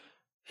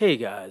Hey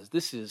guys,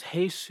 this is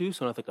Jesus,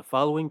 and I thank the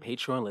following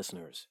Patreon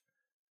listeners: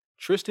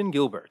 Tristan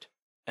Gilbert,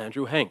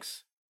 Andrew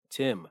Hanks,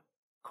 Tim,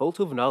 Cult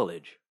of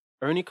Knowledge,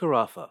 Ernie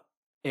Carafa,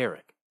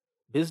 Eric,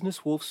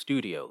 Business Wolf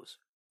Studios,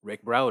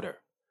 Rick Browder,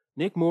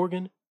 Nick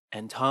Morgan,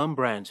 and Tom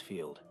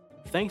Bransfield.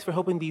 Thanks for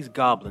helping these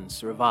goblins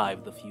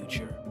survive the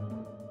future.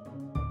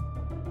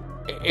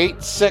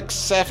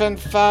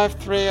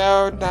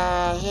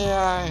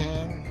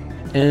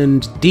 8675309.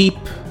 And deep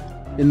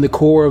in the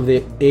core of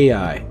the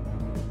AI,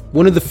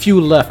 one of the few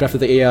left after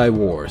the AI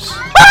wars,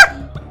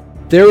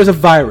 there was a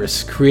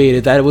virus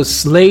created that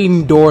was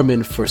lain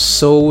dormant for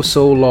so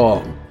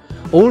long,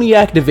 only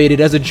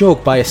activated as a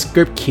joke by a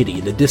script kiddie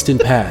in the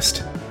distant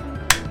past.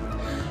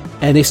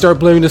 And they start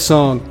blaring the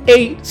song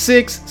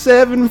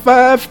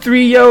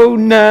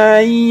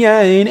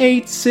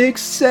 8675309,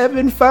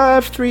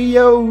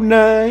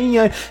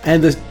 8675309,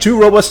 and the two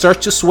robots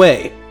start to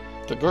sway.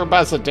 The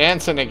Goomba's are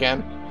dancing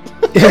again.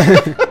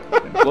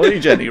 Employee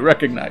Jenny,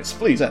 recognize.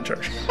 Please enter.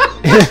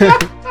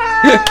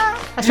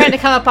 I was trying to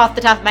come up off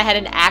the top of my head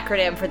an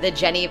acronym for the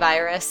Jenny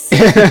virus.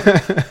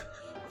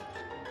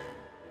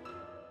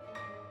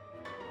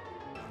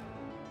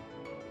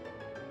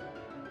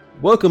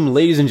 Welcome,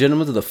 ladies and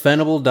gentlemen, to the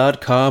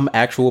Fanable.com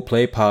Actual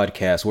Play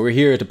Podcast, where we're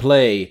here to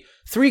play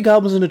Three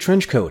Goblins in a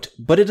Trench Coat.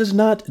 But it is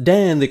not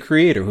Dan, the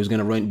creator, who's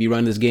going to be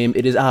running this game.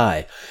 It is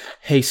I,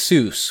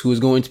 Jesus, who is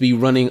going to be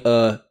running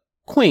a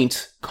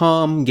quaint,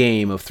 calm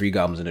game of Three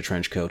Goblins in a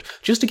Trench Coat,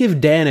 just to give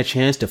Dan a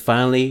chance to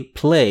finally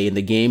play in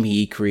the game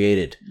he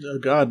created. Oh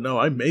God, no!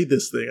 I made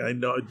this thing. I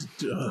know.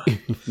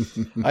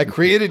 I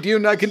created you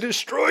and I can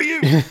destroy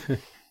you.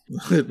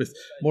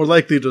 More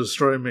likely to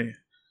destroy me.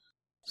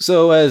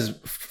 So, as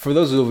for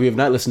those of you who have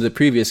not listened to the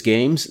previous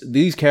games,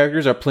 these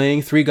characters are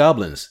playing three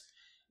goblins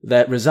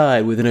that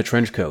reside within a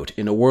trench coat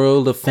in a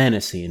world of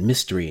fantasy and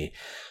mystery,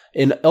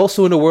 and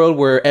also in a world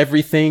where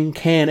everything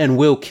can and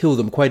will kill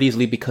them quite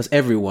easily because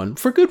everyone,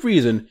 for good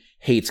reason,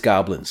 hates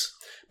goblins.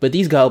 But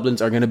these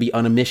goblins are going to be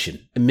on a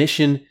mission. A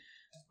mission,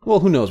 well,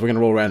 who knows? We're going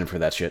to roll random for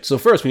that shit. So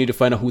first, we need to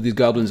find out who these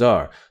goblins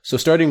are. So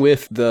starting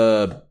with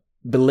the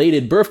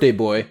belated birthday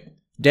boy,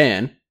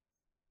 Dan,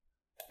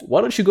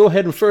 why don't you go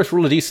ahead and first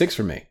roll a d6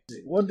 for me?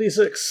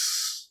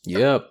 1d6.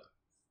 Yep.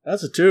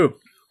 That's a 2.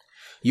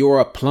 You are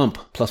a plump,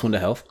 +1 to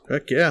health.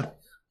 Heck yeah.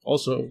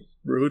 Also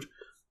rude.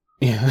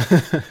 Yeah.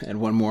 And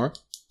one more.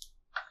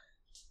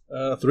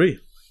 3.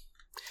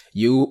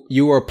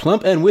 You are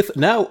plump and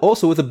now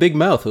also with a big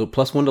mouth, so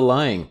 +1 to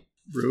lying.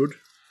 Rude.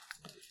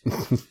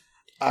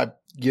 I'm,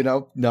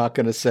 not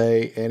going to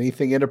say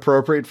anything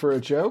inappropriate for a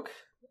joke.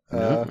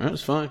 No,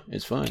 it's fine.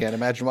 It's fine. Can't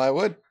imagine why I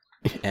would.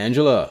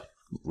 Angela,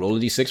 roll a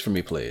d6 for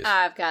me, please.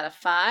 I've got a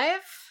 5.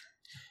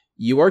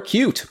 You are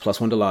cute,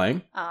 +1 to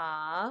lying.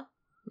 Aww.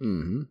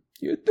 Mm-hmm.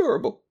 You're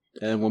adorable.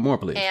 And one more,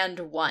 please.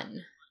 And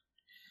 1.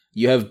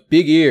 You have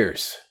big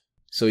ears.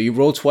 So you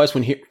roll twice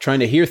when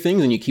trying to hear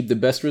things and you keep the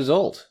best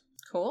result.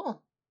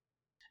 Cool.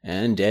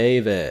 And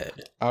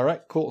David. All right,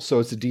 cool. So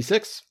it's a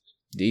D6.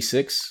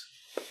 D6.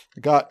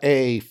 I got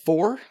a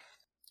 4.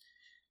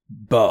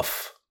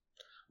 Buff.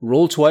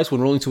 Roll twice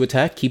when rolling to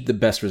attack, keep the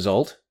best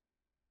result.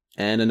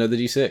 And another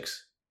D6.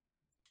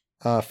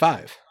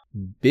 5.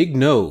 Big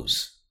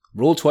nose.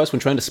 Roll twice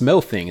when trying to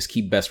smell things,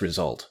 keep best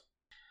result.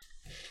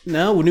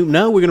 Now we're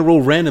going to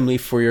roll randomly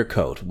for your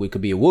coat. We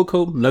could be a wool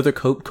coat, leather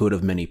coat, coat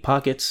of many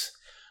pockets,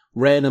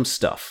 random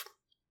stuff.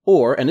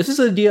 Or, and this is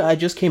an idea I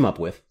just came up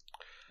with,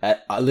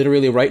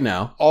 literally right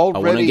now. Already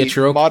I want to get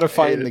your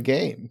modifying the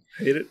game.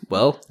 Hate it.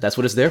 Well, that's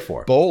what it's there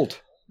for. Bold.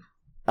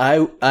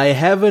 I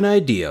have an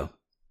idea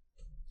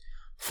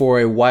for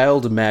a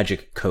wild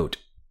magic coat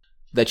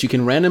that you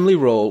can randomly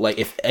roll. Like,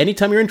 if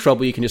anytime you're in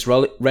trouble, you can just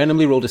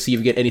randomly roll to see if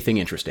you get anything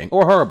interesting.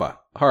 Or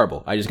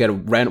horrible. I just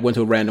went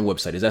to a random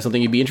website. Is that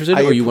something you'd be interested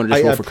in, or you want to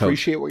just roll for coat? I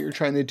appreciate what you're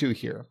trying to do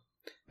here.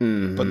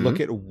 Mm-hmm. But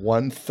look at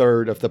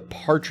 1/3 of the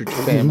Partridge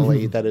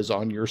Family that is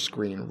on your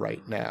screen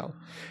right now.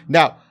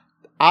 Now,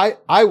 I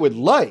would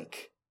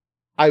like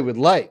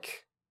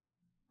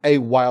a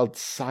wild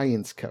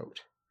science coat.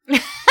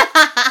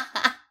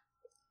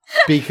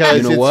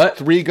 Because it's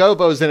 3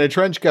 gobos in a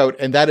trench coat,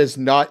 and that is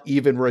not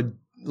even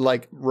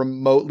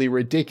remotely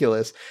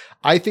ridiculous.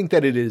 I think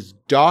that it is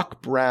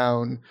Doc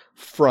Brown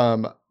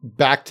from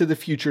Back to the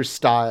Future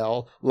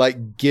style,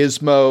 like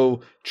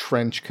Gizmo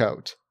trench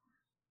coat.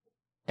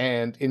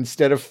 And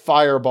instead of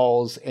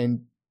fireballs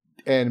and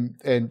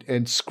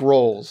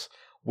scrolls,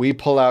 we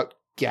pull out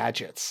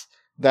gadgets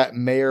that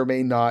may or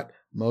may not,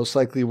 most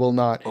likely will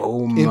not.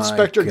 Oh my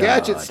Inspector God.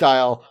 Gadget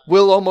style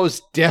will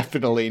almost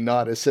definitely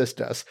not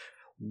assist us.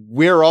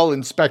 We're all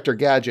Inspector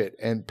Gadget,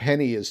 and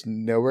Penny is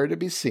nowhere to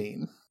be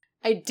seen.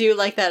 I do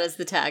like that as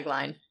the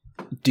tagline.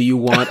 Do you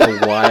want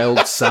a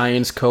wild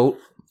science coat?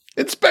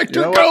 Inspector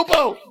You know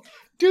Gobo!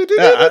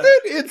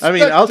 I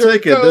mean, I'll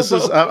take it. This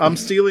is. Gobo. I'm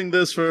stealing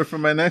this for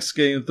my next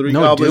game. Three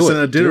No, goblins do and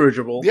it. a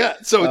dirigible. Yeah,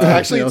 so it's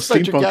actually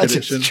Inspector steampunk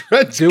Gadget's edition.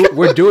 trench coat.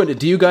 We're doing it.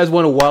 Do you guys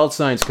want a wild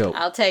science coat?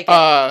 I'll take it.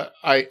 I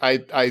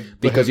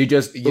Because you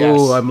just, yes,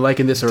 I'm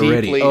liking this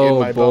already. deeply Oh in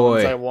my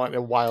bones, I boy. want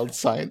a wild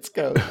science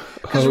coat.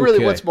 Because really,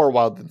 Okay. what's more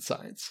wild than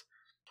science?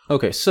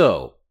 Okay,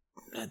 so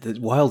the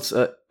wilds.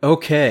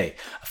 Okay,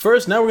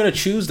 first now we're gonna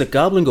choose the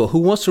goblin goal. Who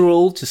wants to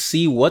roll to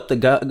see what the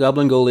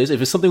goblin goal is?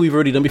 If it's something we've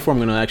already done before, I'm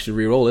gonna actually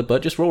re-roll it.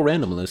 But just roll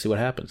randomly. Let's see what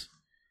happens.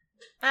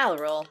 I'll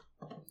roll.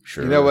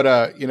 Sure. You know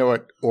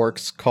what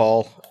orcs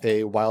call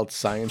a wild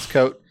science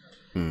coat?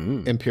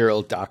 Mm-hmm.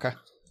 Imperial Daka.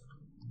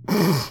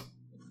 I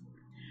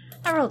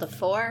rolled a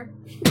 4.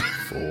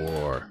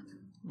 4.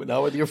 But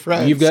not with your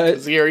friends. You've got.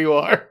 Here you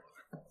are.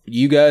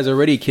 You guys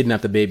already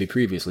kidnapped the baby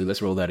previously.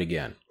 Let's roll that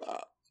again.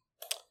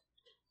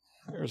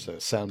 There's a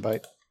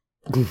soundbite.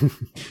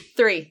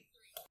 3.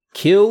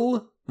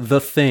 Kill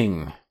the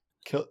thing.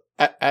 Kill,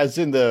 as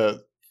in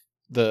the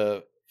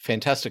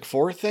Fantastic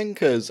Four thing?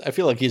 Because I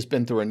feel like he's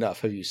been through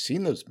enough. Have you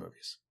seen those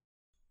movies?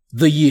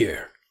 The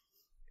year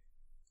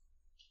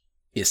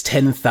is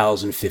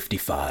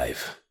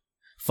 10,055.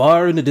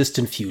 Far in the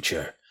distant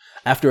future,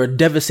 after a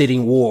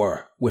devastating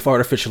war with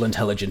artificial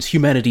intelligence,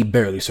 humanity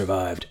barely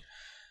survived.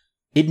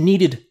 It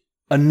needed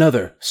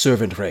another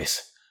servant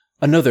race,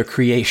 another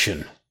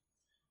creation.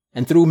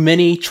 And through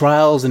many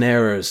trials and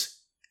errors,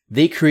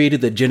 they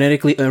created the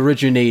genetically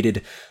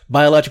originated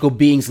biological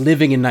beings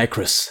living in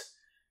Nykris,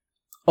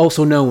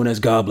 also known as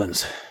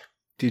goblins.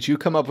 Did you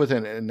come up with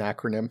an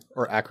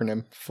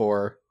acronym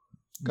for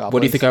goblins? What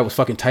do you think I was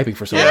fucking typing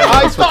for so long? Yeah,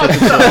 I thought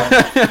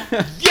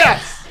so.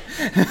 Yes!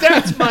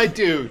 That's my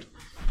dude!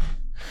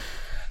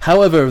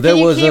 However, there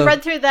was Can you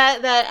run through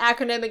that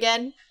acronym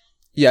again?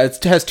 Yeah,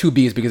 it has 2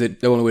 B's because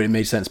the only way it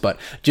made sense, but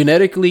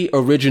genetically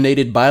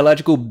originated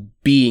biological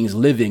beings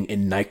living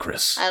in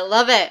Nykris. I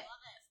love it.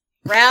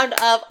 Round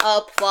of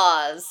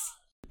applause.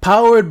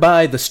 Powered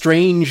by the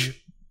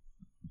strange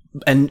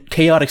and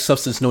chaotic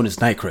substance known as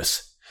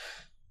Nykris.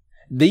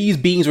 These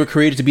beings were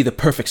created to be the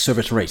perfect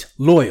servant race.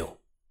 Loyal,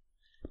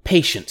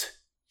 patient,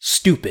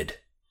 stupid.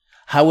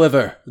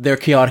 However, their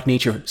chaotic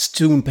nature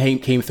soon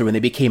came through and they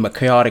became a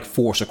chaotic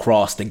force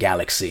across the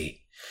galaxy.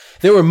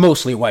 They were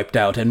mostly wiped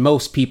out, and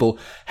most people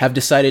have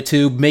decided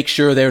to make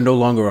sure they're no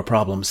longer a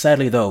problem.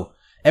 Sadly, though,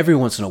 every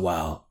once in a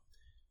while,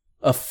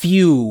 a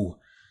few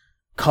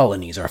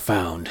colonies are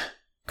found.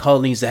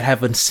 Colonies that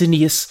have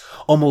insidious,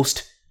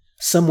 almost,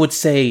 some would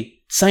say,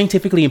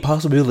 scientifically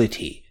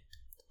impossibility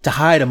to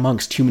hide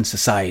amongst human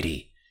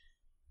society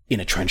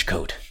in a trench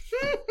coat.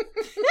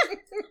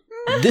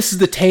 This is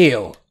the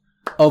tale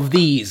of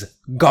these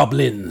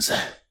goblins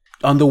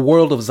on the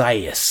world of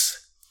Zaius.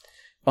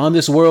 On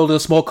this world, a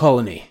small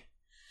colony.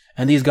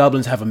 And these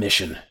goblins have a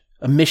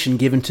mission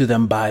given to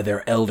them by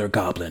their elder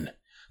goblin,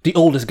 the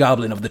oldest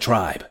goblin of the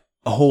tribe,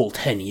 a whole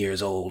 10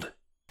 years old.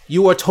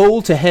 You are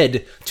told to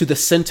head to the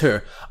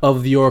center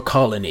of your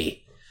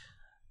colony.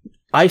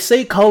 I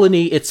say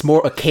colony, it's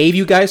more a cave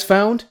you guys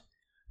found,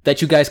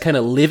 that you guys kind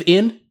of live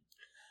in,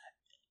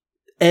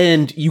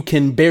 and you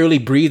can barely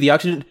breathe the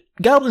oxygen.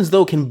 Goblins,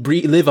 though, can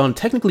live on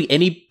technically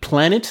any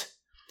planet,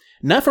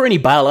 not for any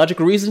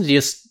biological reasons,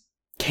 just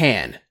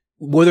can.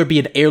 Whether it be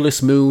an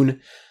airless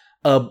moon,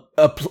 a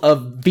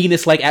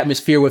Venus-like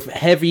atmosphere with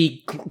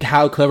heavy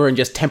cloud cover and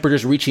just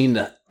temperatures reaching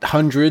the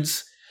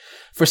hundreds.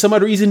 For some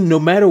odd reason,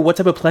 no matter what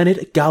type of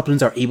planet,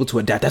 goblins are able to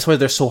adapt. That's why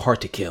they're so hard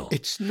to kill.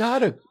 It's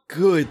not a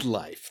good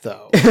life,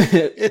 though.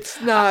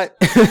 It's not.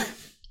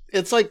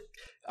 It's like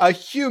a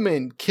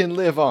human can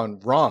live on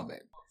ramen.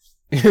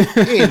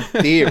 In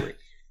theory.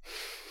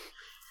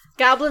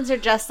 Goblins are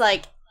just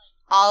like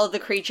all of the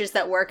creatures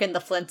that work in the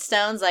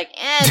Flintstones. Like,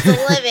 it's a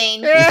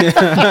living.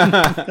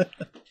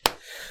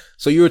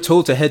 So you were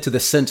told to head to the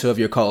center of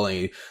your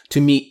colony to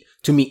meet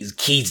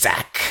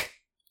Kizak,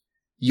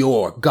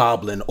 your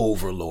goblin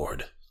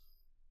overlord.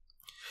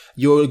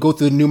 You'll go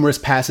through numerous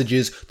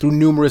passages, through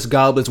numerous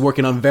goblins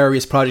working on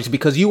various projects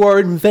because you are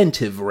an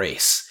inventive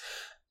race.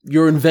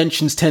 Your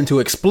inventions tend to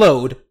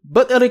explode,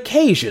 but on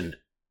occasion,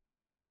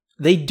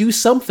 they do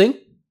something.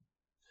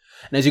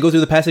 And as you go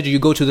through the passage, you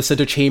go to the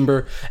center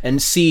chamber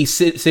and see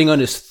sitting on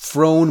his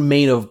throne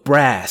made of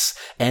brass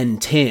and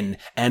tin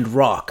and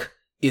rock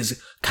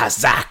is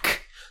Kazak,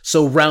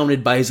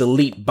 surrounded by his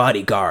elite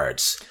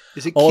bodyguards.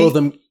 Is it all of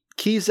them?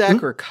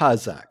 Kizak or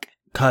Kazak?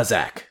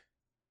 Kazak.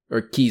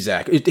 Or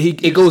Kizak.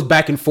 It goes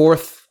back and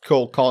forth.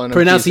 Cool, calling him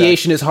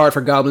Pronunciation Kizak. Is hard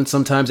for goblins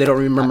sometimes. They don't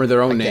remember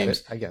their own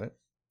names. I get it.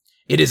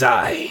 It is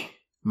I,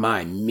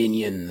 my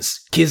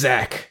minions,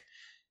 Kizak.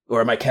 Or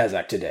am I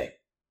Kazak today?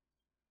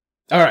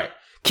 Alright,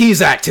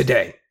 Kizak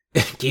today.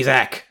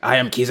 Kizak, I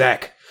am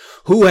Kizak.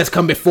 Who has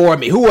come before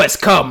me? Who has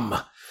come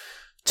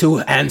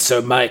to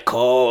answer my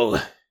call?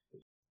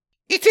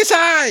 It is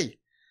I,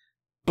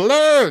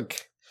 Blurg,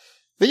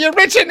 the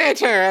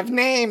originator of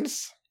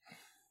names.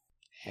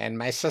 And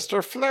my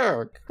sister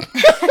Flurg.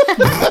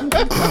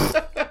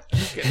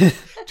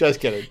 Just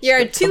kidding. You're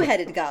a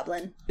two-headed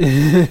goblin.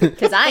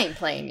 Because I ain't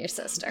playing your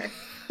sister.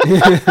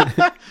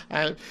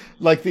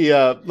 Like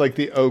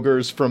the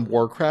ogres from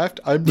Warcraft.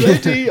 I'm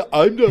ready.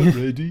 I'm not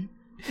ready.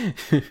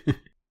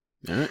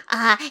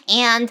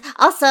 And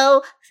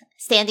also,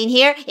 standing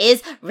here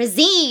is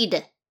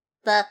Razid,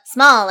 the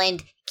small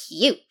and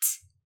cute.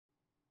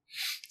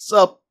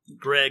 Sup,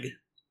 Greg?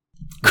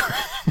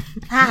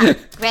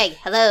 Greg,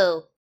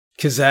 hello.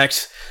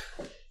 Kazak,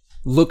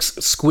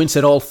 squints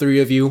at all three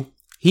of you.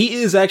 He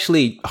is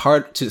actually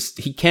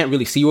he can't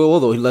really see well,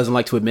 although he doesn't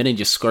like to admit it, and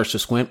just starts to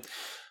squint.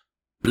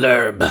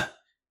 Blurb.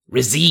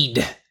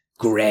 Resede,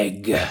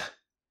 Greg.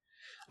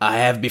 I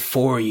have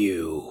before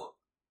you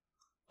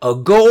a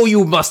goal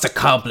you must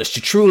accomplish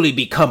to truly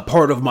become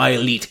part of my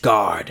elite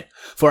guard,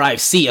 for I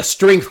see a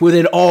strength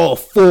within all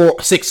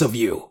 6 of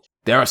you.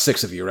 There are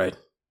 6 of you, right?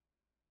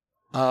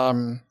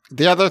 The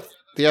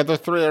other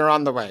 3 are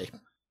on the way.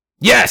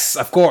 Yes,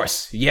 of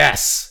course,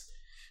 yes.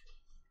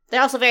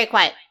 They're also very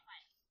quiet.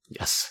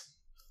 Yes.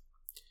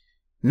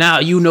 Now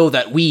you know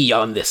that we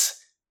on this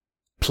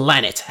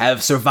planet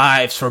have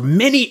survived for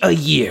many a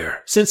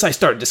year since I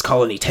started this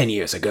colony 10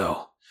 years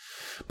ago.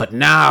 But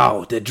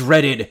now the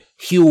dreaded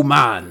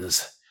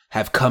humans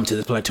have come to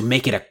this planet to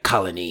make it a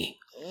colony.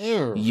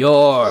 Ew.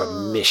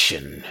 Your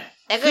mission.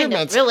 They're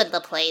going to ruin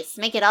the place,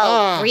 make it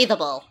all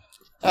breathable.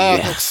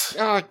 Yes.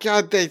 Oh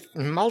god, they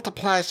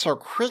multiply so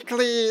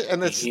quickly,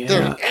 and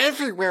they're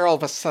everywhere all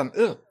of a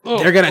sudden.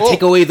 They're gonna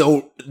take away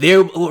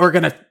we're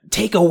gonna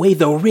take away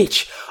the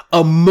rich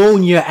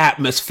ammonia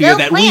atmosphere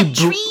They'll plant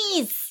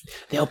trees.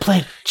 They'll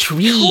plant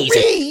trees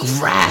and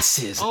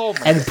grasses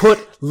and put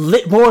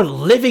more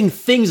living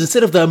things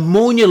instead of the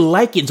ammonia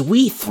lichens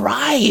we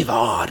thrive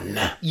on.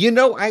 You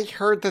know, I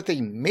heard that they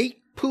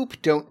make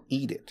poop, don't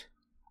eat it.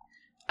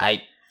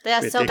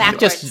 That's so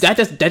backwards. That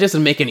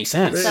doesn't make any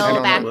sense.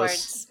 So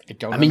backwards.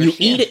 I mean, you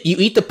eat it, you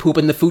eat the poop,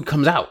 and the food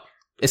comes out.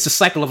 It's the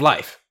cycle of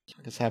life.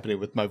 What's happening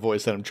with my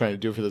voice that I'm trying to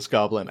do for this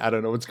goblin? I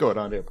don't know what's going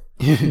on here.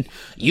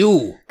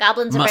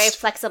 Goblins are very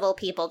flexible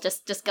people.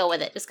 Just go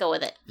with it. Just go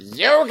with it.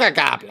 Yoga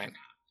goblin.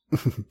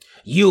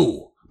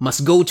 You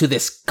must go to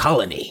this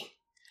colony.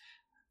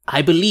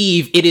 I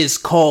believe it is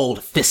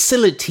called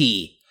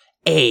Facility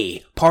A,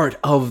 part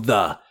of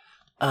the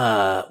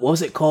what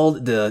was it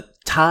called? The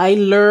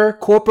Tyler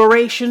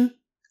Corporation?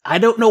 I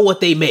don't know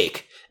what they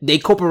make. They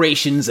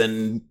corporations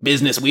and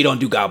business, we don't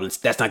do goblins.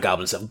 That's not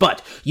goblin stuff.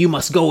 But you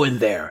must go in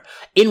there,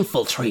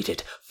 infiltrate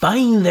it,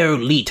 find their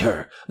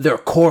leader, their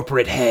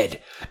corporate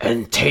head,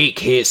 and take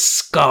his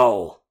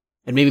skull.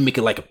 And maybe make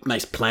it like a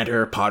nice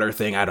planter, potter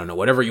thing. I don't know,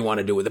 whatever you want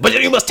to do with it.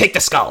 But you must take the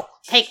skull.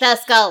 Take the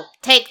skull.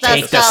 Take the skull.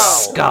 Take the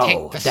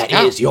skull. That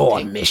is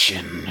your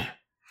mission.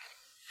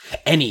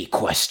 Any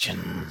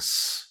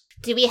questions?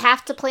 Do we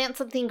have to plant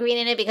something green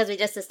in it because we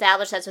just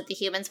established that's what the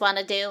humans want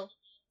to do?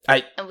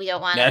 And we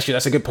don't want to. Actually,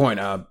 that's a good point.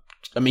 I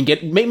mean,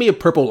 make me a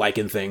purple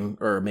lichen thing,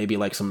 or maybe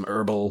like some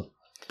herbal.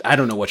 I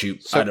don't know what you.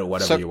 I don't know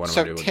whatever you want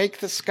to do. So take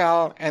the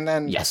skull, and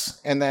then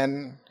and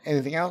then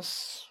anything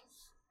else.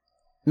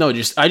 No,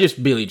 I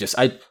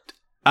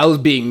was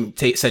being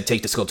said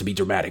take the skull to be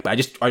dramatic, but I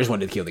just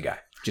wanted to kill the guy.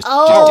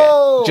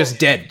 Just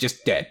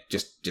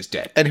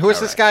dead. And who is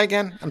this guy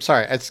again? I'm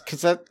sorry, it's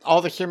because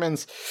all the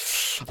humans.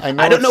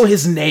 I don't know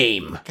his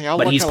name,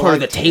 but he's part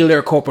of the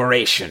Taylor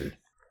Corporation.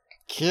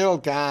 Kill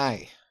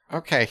guy.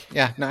 Okay,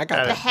 yeah, no, I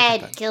got the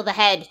head. Kill the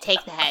head.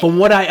 Take the head. From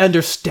what I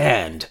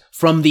understand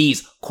from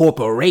these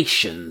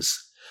corporations,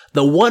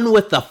 the one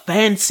with the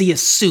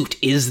fanciest suit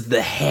is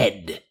the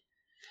head,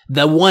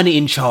 the one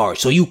in charge.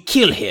 So you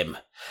kill him,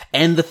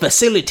 and the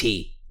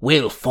facility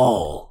will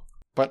fall.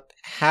 But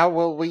how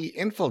will we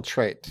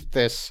infiltrate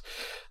this?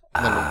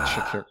 Let me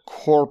check your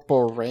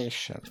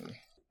corporation.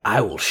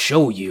 I will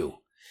show you.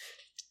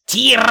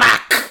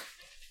 Tirak!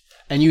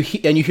 And you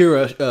hear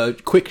a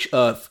quick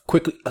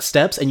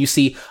steps, and you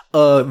see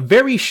a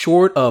very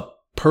short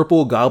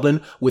purple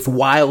goblin with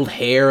wild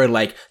hair and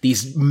like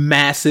these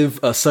massive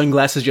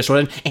sunglasses just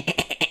running.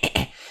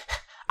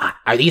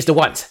 Are these the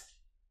ones?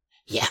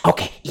 Yeah.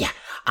 Okay. Yeah.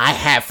 I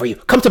have for you.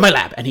 Come to my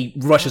lab. And he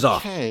rushes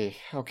off.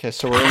 Okay.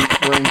 So we're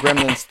in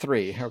Gremlins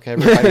 3. Okay,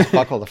 everybody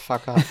buckle the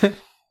fuck up.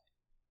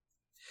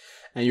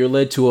 And you're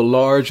led to a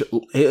large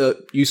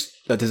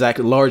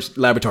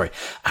laboratory.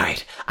 All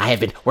right. I have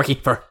been working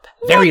for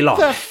very long.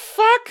 What the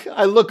fuck?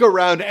 I look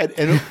around at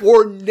an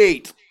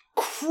ornate,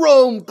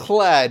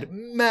 chrome-clad,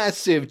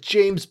 massive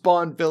James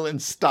Bond villain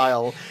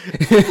style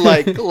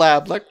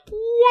lab. Like,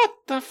 what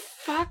the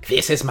fuck?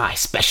 This is my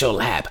special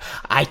lab.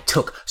 I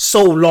took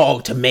so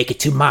long to make it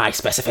to my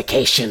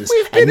specifications,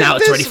 and now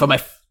it's ready for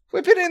my...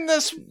 We've been in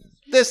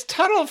this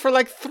tunnel for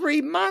like 3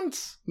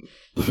 months.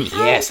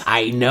 Yes,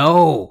 I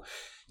know.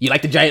 You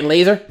like the giant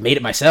laser? Made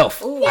it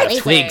myself. Ooh, out of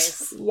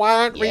twigs.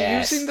 Why aren't we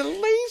using the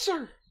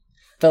laser?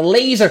 The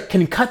laser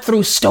can cut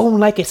through stone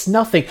like it's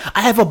nothing.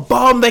 I have a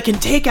bomb that can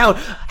take out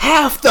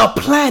half the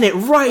planet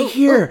right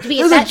here.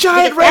 There's a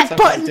giant red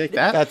button. Take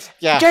that.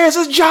 There's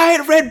a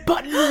giant red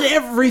button and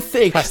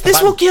everything.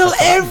 This will kill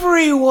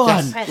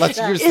everyone. Yes. Let's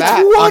use that.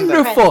 It's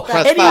wonderful.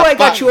 Anyway, I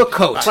got you a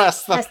coat.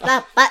 Press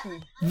the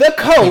button. The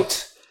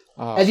coat,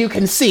 as you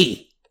can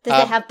see,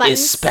 Does it have buttons?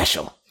 is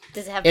special.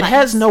 Does it have It buttons?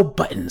 has no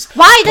buttons.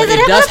 Why does it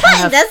have no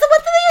buttons? That's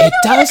what It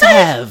does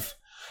have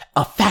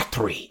a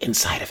factory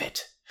inside of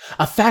it.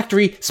 A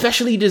factory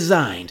specially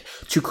designed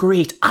to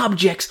create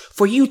objects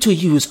for you to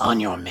use on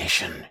your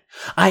mission.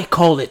 I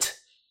call it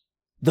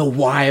the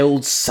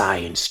Wild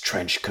Science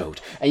trench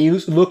coat. And you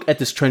look at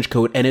this trench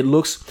coat, and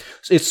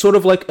it's sort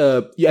of like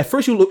at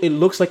first it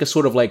looks like a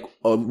sort of like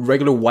a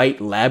regular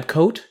white lab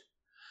coat,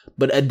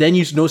 but then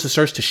you notice it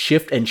starts to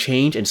shift and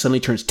change, and suddenly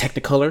turns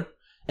Technicolor,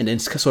 and then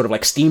it's sort of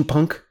like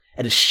steampunk,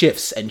 and it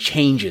shifts and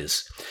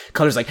changes.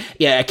 Colors I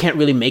can't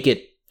really make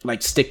it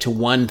like stick to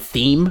one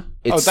theme.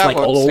 It's like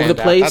all over the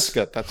place.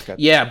 That's good.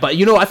 Yeah, but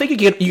I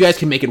think you guys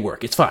can make it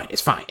work. It's fine.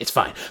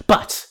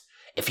 But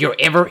if you're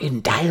ever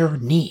in dire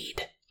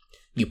need,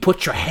 you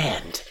put your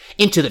hand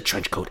into the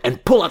trench coat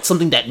and pull out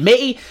something that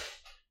may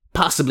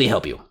possibly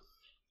help you.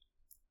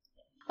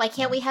 Why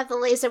can't we have the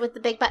laser with the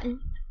big button?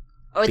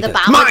 Or Because the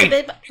bomb with the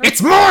big button?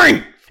 It's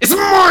mine! It's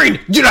mine!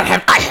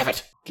 I have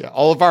it! Yeah,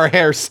 all of our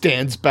hair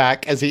stands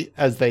back as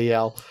they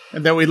yell.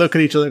 And then we look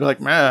at each other and go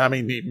like, man, I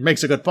mean, he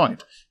makes a good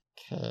point.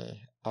 Okay.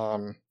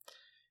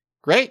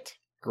 Great.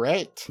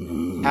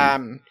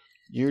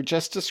 You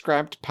just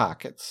described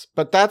pockets,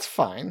 but that's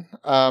fine.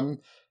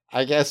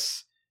 I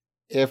guess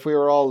if we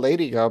were all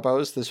Lady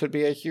Gobos, this would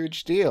be a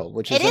huge deal.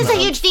 It is a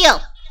huge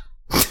deal.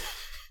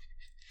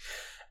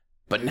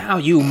 But now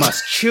you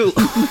must choose.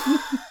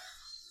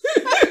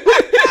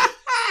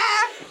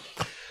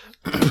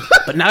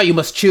 But now you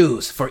must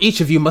choose, for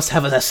each of you must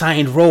have an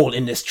assigned role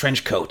in this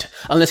trench coat,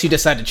 unless you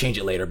decide to change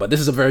it later. But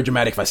this is a very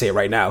dramatic if I say it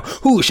right now.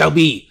 Who shall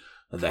be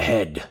the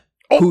head?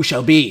 Who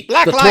shall be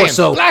the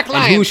torso?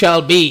 And who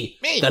shall be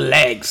the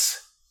legs?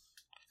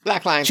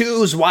 Black Lion.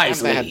 Choose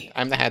wisely.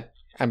 I'm the head.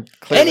 I'm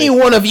clearly... Any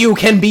one of you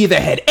can be the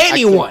head.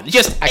 Anyone.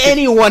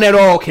 Anyone at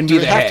all can be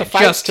the head. Do we have to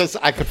fight? Just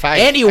I could fight.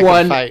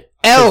 Anyone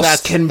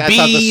else can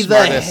be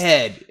the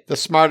head. The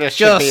smartest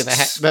should be the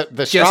head.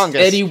 The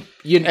strongest.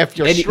 If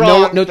you're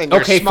strong, then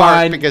you're smart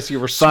fine, because you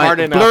were smart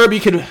enough. Blurb,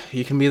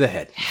 you can be the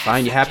head.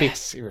 Fine, you happy?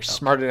 Yes, you were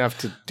smart enough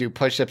to do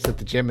push-ups at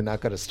the gym and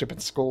not go to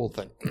stupid school.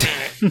 Then.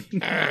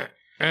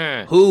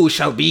 Who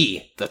shall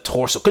be the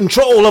torso?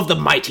 Control of the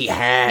mighty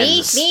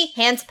hands. Me.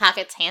 Hands,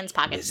 pockets.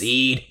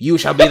 Zed, you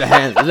shall be the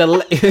hands.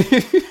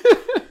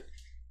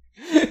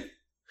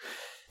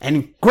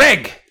 And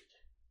Greg,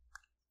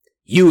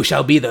 you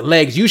shall be the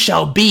legs. You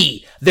shall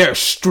be their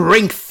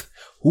strength.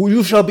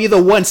 You shall be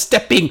the one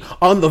stepping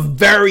on the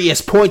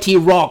various pointy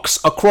rocks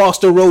across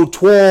the road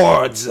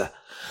towards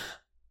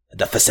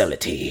the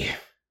facility.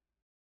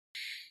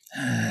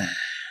 Yeah,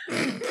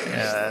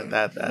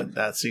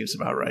 that seems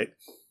about right.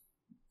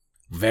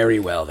 Very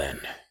well, then.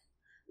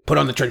 Put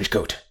on the trench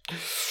coat.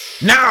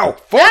 Now!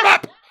 Form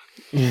up!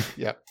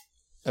 Yep.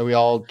 And we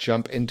all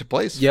jump into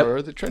place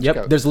for the trench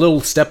coat. There's a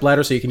little step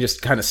ladder so you can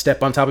just kind of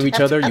step on top of each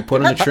other. You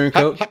put on the trench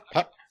coat.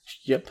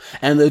 Yep.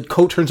 And the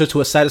coat turns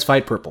into a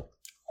satisfied purple.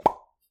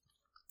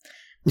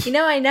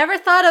 I never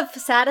thought of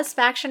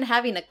satisfaction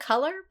having a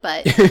color,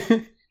 but...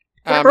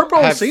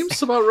 Purple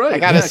seems about right. I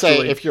gotta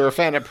say, if you're a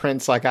fan of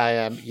Prince like I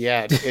am,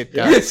 it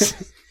does.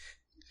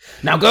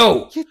 Now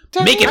go!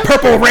 Make it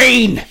purple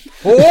rain!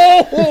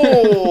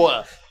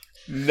 Oh!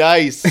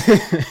 Nice.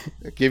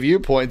 I'd give you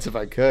points if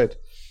I could.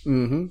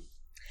 Mm-hmm.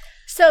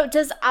 So,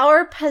 does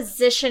our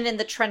position in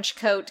the trench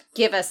coat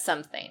give us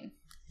something?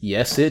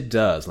 Yes, it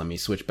does. Let me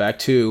switch back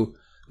to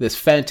this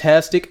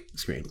fantastic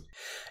screen.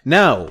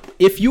 Now,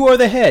 if you are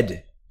the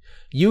head,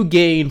 you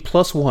gain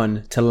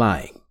 +1 to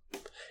lying.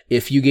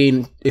 If you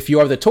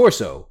are the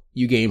torso,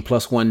 you gain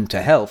 +1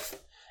 to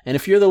health. And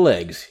if you're the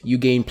legs, you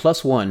gain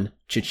 +1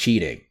 to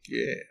cheating.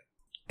 Yeah.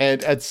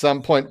 And at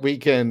some point, we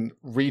can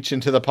reach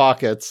into the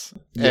pockets.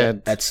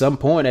 And at some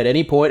point, at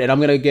any point, and I'm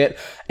going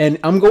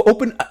to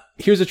open...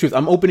 Here's the truth.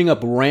 I'm opening up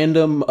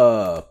random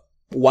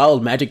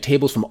wild magic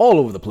tables from all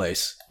over the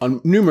place on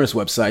numerous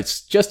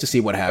websites just to see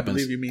what happens.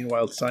 I believe you mean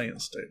wild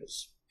science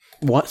tables.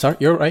 What? Sorry,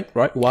 you're right.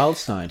 Wild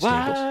science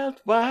tables.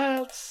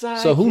 Wild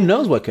science. So who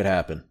knows what could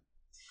happen?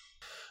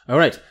 All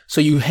right.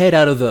 So you head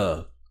out of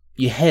the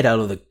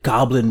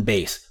goblin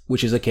base,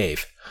 which is a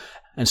cave,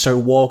 and start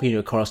walking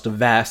across the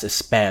vast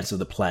expanse of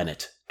the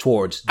planet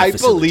towards the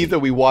facility. Believe that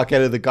we walk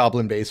out of the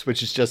goblin base,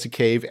 which is just a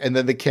cave, and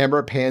then the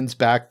camera pans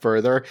back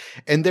further,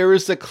 and there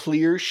is a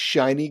clear,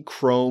 shiny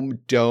chrome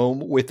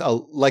dome with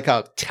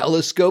a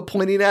telescope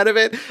pointing out of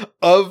it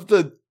of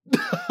the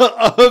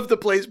of the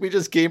place we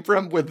just came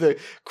from with the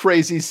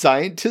crazy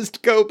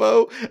scientist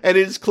Gobo, and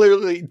it is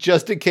clearly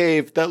just a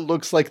cave that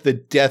looks like the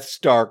Death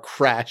Star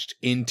crashed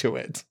into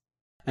it.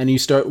 And you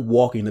start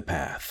walking the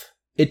path.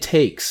 It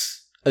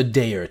takes a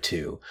day or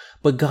two,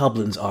 but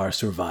goblins are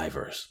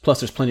survivors. Plus,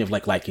 there's plenty of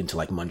lichen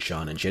to munch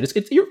on and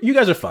shit. You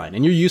guys are fine,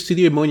 and you're used to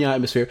the ammonia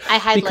atmosphere. I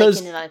hide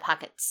lichen in my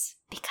pockets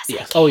because I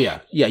can. Oh yeah.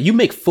 You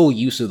make full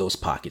use of those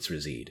pockets,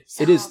 Razid.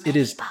 It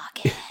is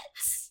pockets.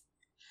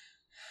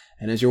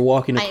 And as you're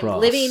walking across, I'm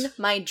living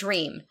my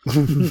dream.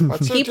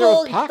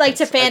 People like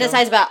to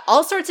fantasize about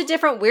all sorts of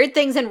different weird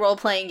things in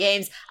role-playing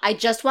games. I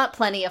just want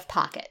plenty of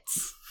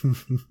pockets.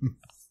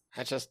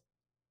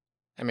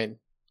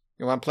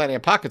 You want plenty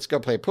of pockets, go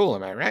play pool,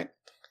 am I right?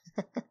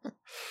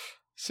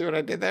 See what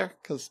I did there?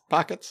 Because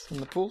pockets in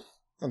the pool?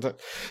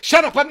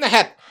 Shut up, I'm the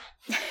head!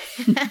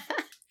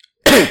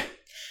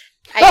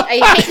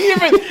 I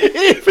even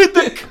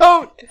the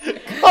coat!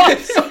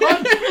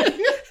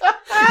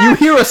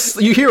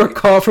 You hear a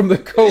call from the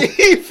coat.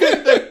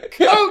 Even the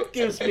coat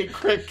gives me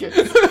crickets.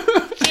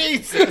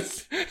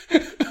 Jesus.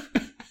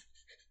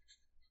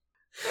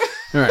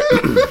 All right.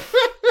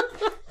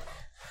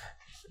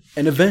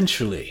 And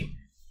eventually,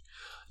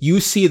 you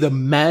see the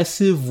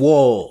massive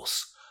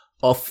walls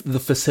of the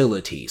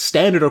facility,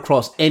 standard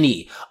across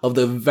any of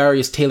the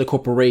various Taylor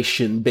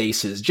Corporation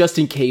bases, just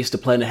in case the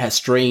planet has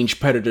strange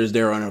predators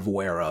they're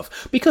unaware of,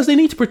 because they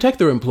need to protect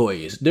their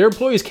employees. Their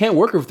employees can't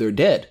work if they're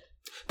dead.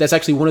 That's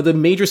actually one of the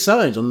major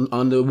signs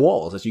on the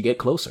walls as you get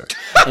closer.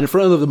 And in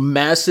front of the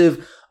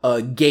massive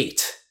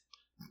gate,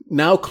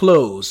 now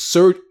closed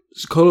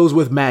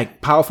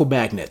with powerful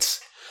magnets,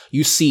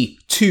 you see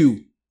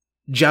two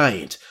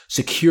giant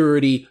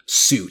security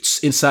suits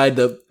inside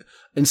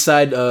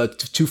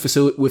two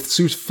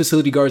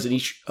facility guards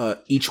in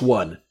each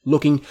one,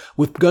 looking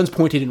with guns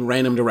pointed in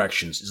random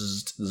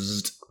directions.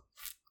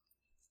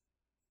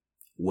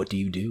 What do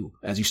you do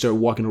as you start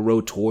walking the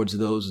road towards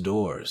those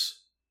doors?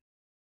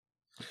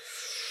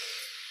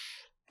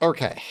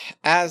 Okay,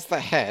 as the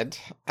head,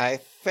 I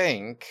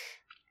think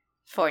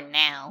For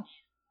now.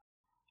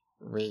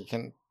 we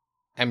can.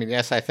 I mean,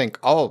 yes, I think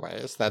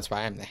always. That's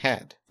why I'm the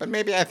head. But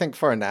maybe I think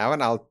for now,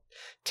 and I'll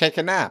take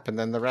a nap, and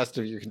then the rest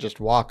of you can just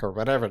walk or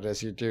whatever it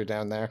is you do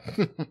down there.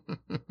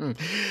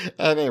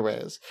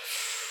 Anyways,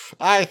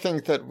 I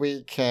think that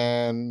we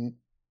can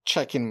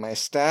check in my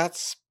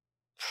stats,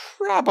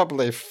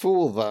 probably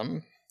fool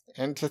them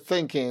into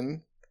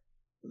thinking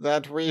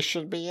that we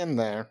should be in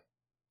there.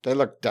 They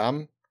look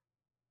dumb.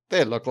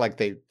 They look like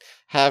they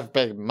have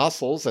big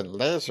muscles and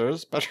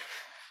lasers, but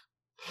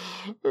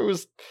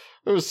who's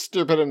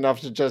stupid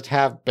enough to just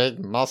have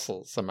big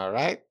muscles? Am I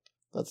right?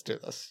 Let's do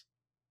this.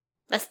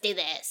 Let's do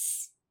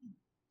this.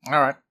 All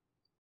right.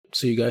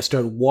 So you guys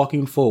start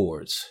walking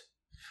forwards.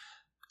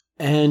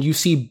 And you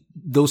see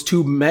those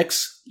two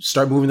mechs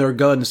start moving their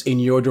guns in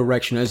your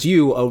direction as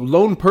you, a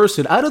lone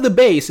person out of the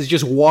base, is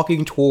just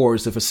walking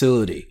towards the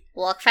facility.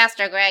 Walk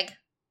faster, Greg.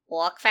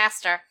 Walk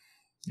faster.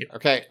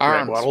 Okay,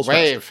 arms,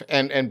 wave,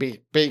 and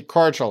be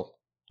cordial.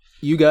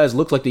 You guys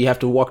look like you have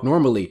to walk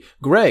normally.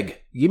 Greg,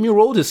 give me a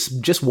roll to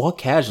just walk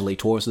casually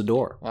towards the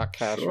door. Walk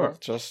casual. Sure.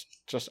 Just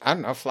I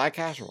don't know, fly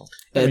casual.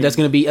 And that's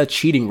going to be a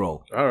cheating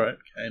roll. All right,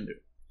 can do.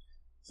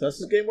 So that's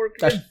this game work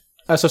again?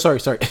 Sorry.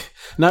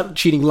 Not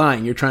cheating,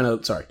 lying. You're trying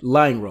to,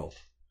 lying roll.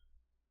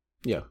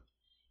 Yeah.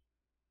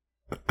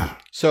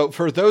 So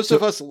for those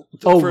of us,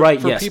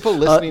 people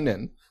listening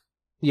in.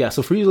 Yeah,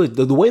 so for you,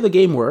 the way the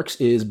game works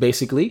is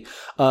basically,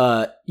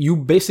 you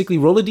basically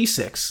roll a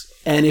d6,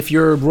 and if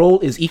your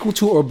roll is equal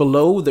to or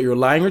below that you're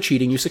lying or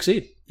cheating, you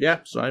succeed. Yeah,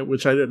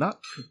 which I did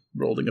not.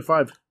 Rolling a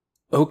 5.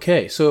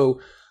 Okay,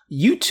 so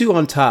you two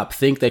on top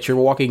think that you're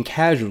walking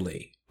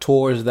casually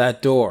towards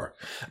that door,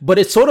 but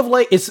it's sort of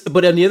like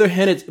but on the other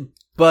hand,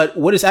 but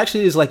what it's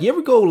actually is like, you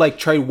ever go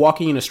try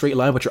walking in a straight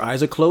line, but your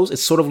eyes are closed?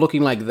 It's sort of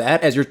looking like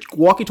that as you're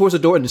walking towards the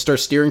door and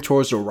start steering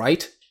towards the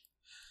right.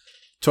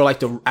 To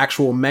the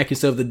actual mech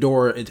instead of the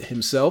door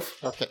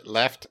himself. Okay,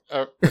 left.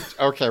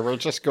 Okay, we're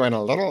just going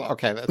a little.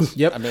 Okay, that's.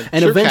 Yep. And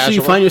eventually casual.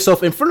 You find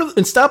yourself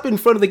stop in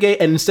front of the gate,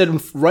 and instead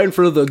right in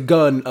front of the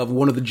gun of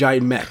one of the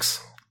giant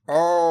mechs.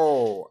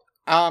 Arms.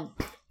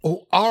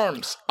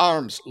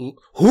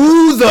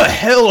 Who the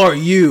hell are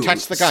you?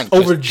 Touch the gun.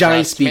 Over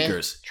giant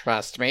speakers.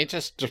 Trust me.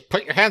 Just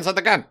put your hands on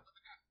the gun.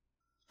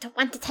 Don't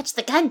want to touch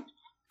the gun.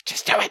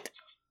 Just do it.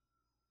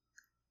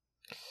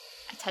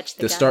 Touch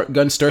the gun.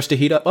 Gun starts to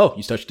heat up. Oh,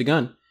 you touched the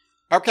gun.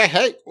 Okay,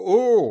 hey.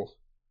 Ooh.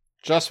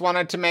 Just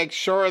wanted to make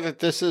sure that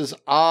this is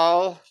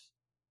all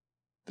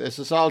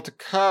to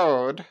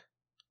code,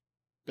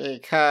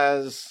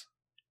 because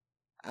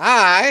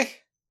I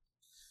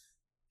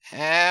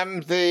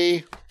am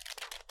the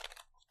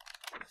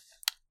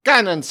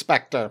gun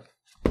inspector.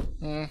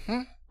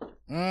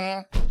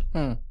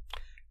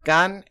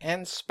 Gun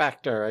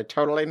inspector. A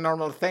totally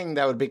normal thing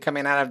that would be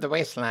coming out of the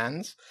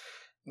wastelands.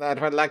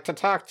 That would like to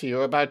talk to you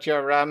about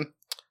your,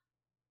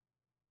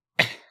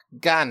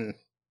 gun.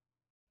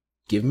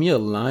 Give me a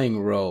lying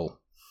roll.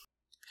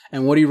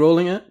 And what are you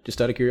rolling at?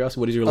 Just out of curiosity,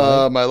 what is your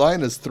line? My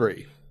line is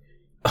 3.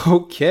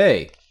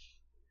 Okay.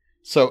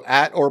 So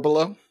at or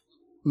below?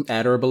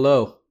 At or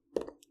below.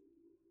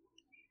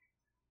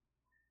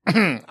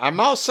 I'm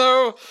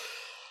also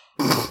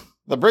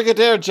the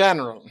Brigadier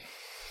General.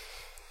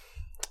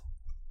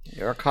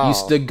 Your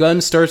call. The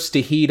gun starts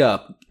to heat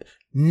up.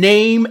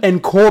 Name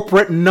and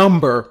corporate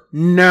number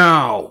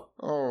now.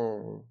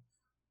 Oh.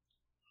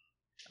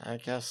 I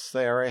guess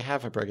they already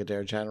have a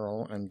Brigadier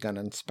General and gun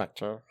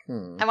inspector.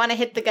 I want to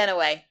hit the gun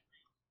away.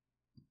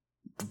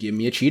 Give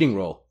me a cheating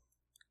roll.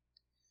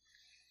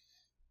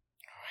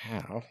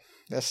 Wow.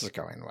 This is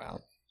going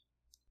well.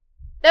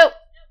 Nope.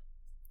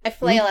 I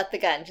flail at the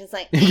gun, just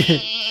like...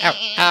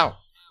 Ow.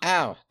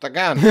 The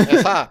gun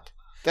is hot.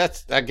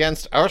 That's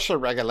against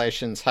OSHA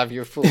regulations. Have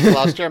you fools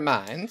lost your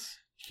minds?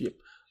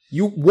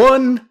 You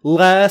one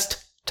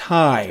last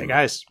time. Hey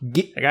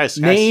guys.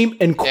 Name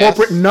and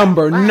corporate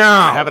number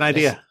now. I have an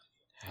idea.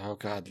 Oh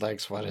God,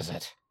 Legs, what is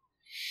it?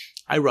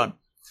 I run.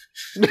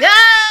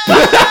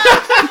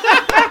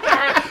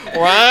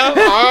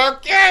 Well,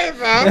 okay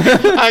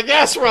then. I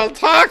guess we'll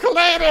talk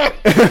later.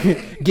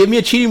 Give me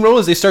a cheating roll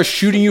as they start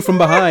shooting you from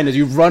behind as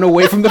you run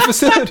away from the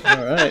facility.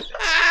 All right.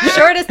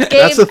 Shortest game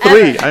That's a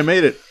 3. ever. I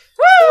made it.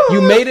 You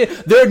made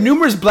it. There are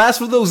numerous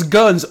blasts with those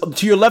guns.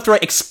 To your left,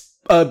 right,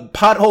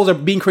 potholes are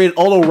being created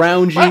all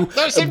around you.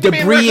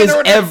 Debris is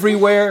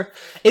everywhere.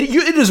 It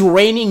is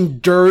raining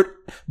dirt,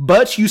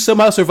 but you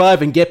somehow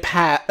survive and get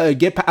out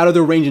of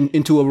the range and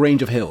into a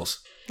range of hills.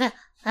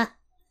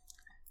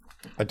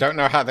 I don't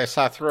know how they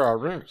saw through our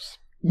ruse.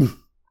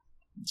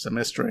 It's a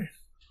mystery.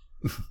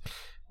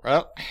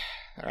 Well,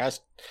 our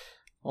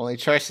only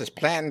choice is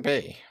Plan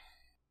B.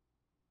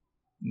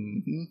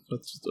 Mm-hmm.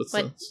 What's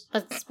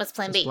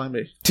Plan B? Plan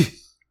B.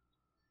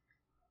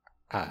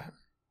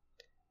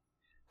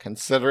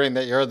 Considering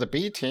that you're the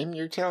B team,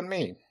 you tell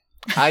me.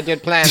 I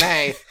did Plan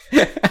A.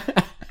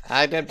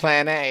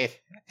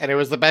 And it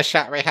was the best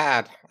shot we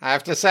had. I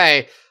have to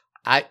say,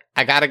 I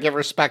gotta give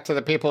respect to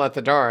the people at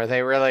the door.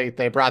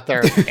 They brought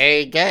their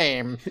A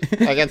game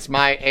against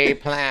my A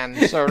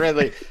plan. So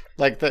really,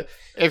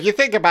 if you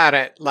think about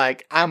it,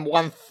 I'm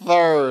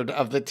 1/3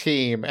 of the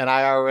team, and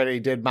I already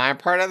did my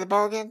part of the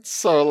bogan.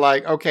 So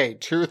okay,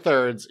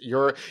 2/3.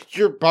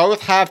 You're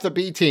both half the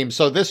B team,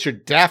 so this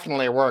should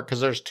definitely work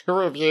because there's 2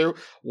 of you,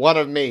 1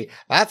 of me.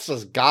 That's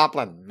just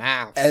goblin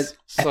math. As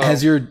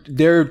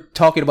they're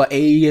talking about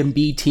A and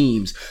B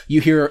teams, you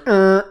hear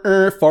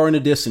far in the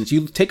distance.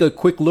 You take a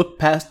quick look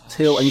past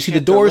hill, and you see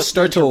the doors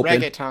start to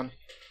open. Reggaeton.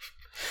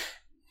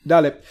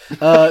 Dale.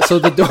 So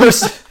the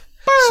doors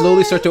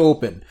slowly start to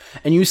open,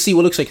 and you see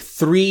what looks like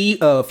 3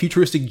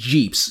 futuristic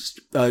jeeps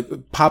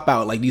pop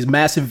out, like these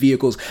massive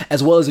vehicles,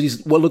 as well as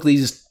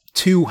these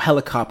 2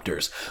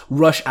 helicopters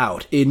rush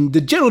out in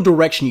the general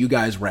direction you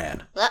guys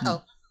ran.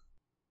 Uh-oh.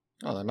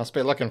 Oh, they must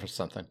be looking for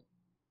something.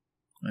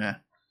 Yeah.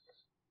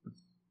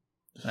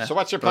 So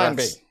what's your plan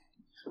B?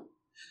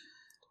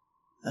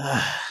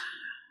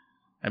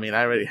 I mean,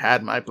 I already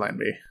had my Plan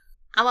B.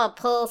 I'm gonna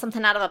pull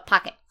something out of a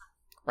pocket.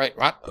 Wait,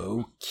 what?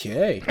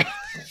 Okay.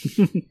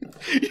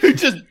 You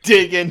just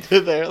dig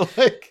into there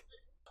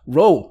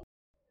Roll.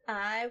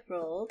 I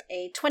rolled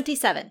a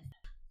 27.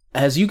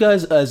 As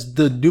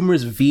the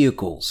numerous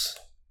vehicles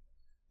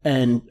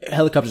and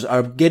helicopters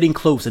are getting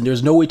close and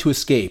there's no way to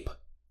escape,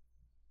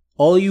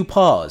 all you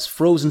pause,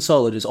 frozen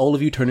solid, as all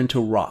of you turn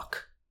into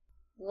rock.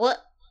 What?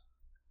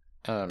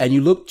 And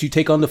you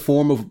take on the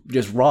form of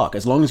just rock.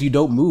 As long as you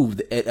don't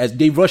move, as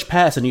they rush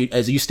past and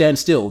as you stand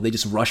still, they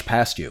just rush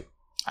past you.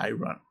 I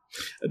run.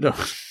 No.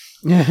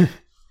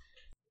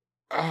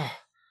 Oh.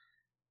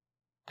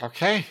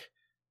 Okay.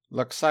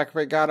 Looks like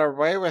we got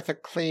away with a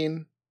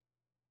clean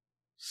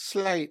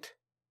slate.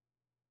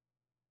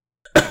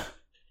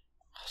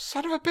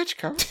 Son of a bitch,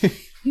 Coach.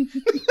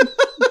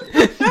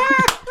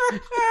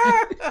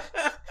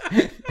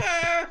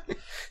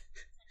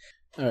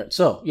 All right,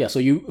 so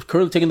you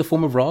currently taking the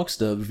form of rocks.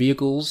 The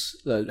vehicles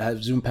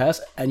have zoomed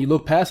past, and you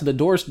look past, and the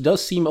doors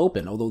does seem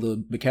open, although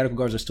the mechanical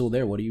guards are still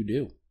there. What do you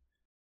do?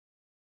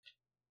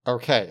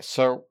 Okay,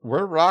 so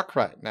we're rock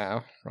right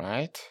now,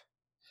 right?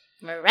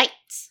 Right.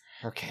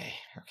 Okay.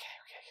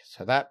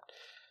 So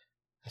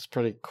that's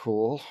pretty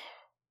cool.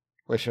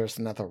 Wish there was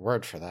another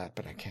word for that,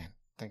 but I can't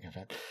think of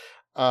it.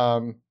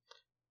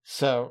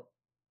 So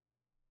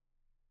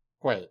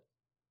wait.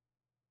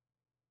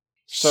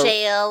 So,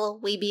 shall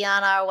we be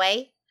on our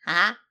way?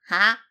 Ha.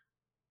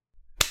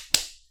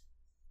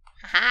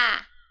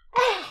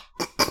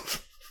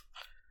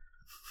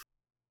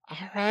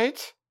 All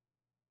right.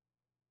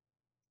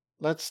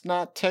 Let's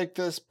not take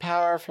this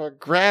power for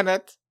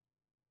granted.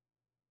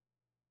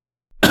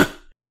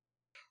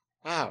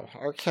 Wow.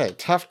 Okay.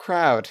 Tough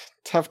crowd.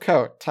 Tough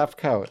coat.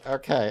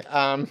 Okay.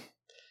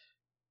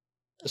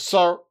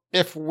 So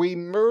if we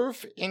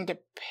move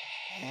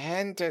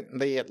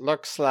independently, it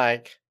looks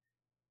like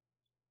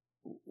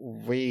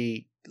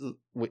we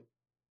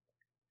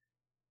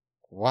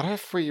what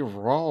if we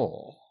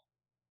roll?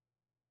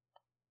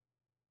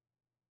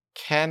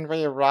 Can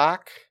we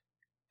rock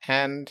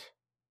and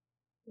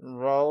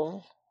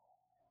roll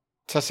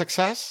to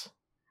success?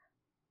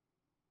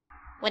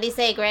 What do you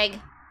say, Greg?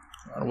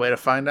 One way to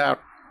find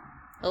out.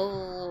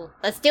 Oh,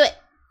 let's do it.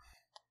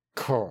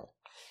 Cool.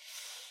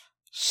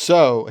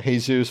 So,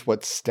 Jesus,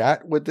 what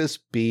stat would this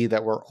be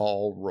that we're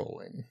all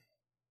rolling?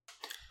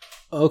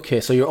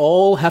 Okay, so you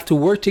all have to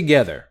work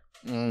together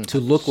to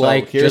look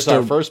like. Here's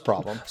our first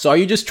problem. So, are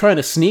you just trying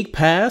to sneak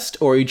past,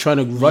 or are you trying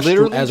to rush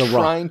through as a rock?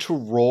 Trying to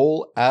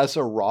roll as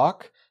a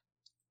rock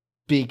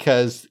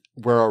because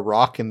we're a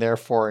rock and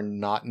therefore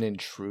not an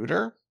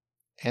intruder,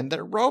 and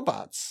they're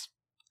robots,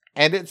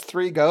 and it's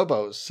 3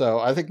 gobos. So,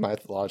 I think my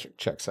logic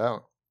checks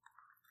out.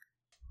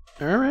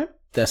 All right,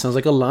 that sounds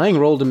like a lying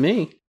roll to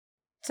me.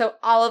 So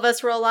all of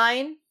us roll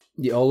lying?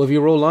 Yeah, all of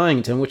you roll lying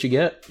and tell me what you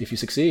get if you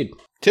succeed.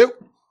 2.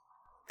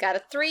 Got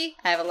a 3.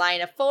 I have a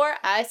line of 4.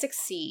 I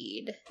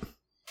succeed.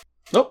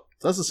 Nope,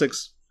 that's a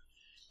 6.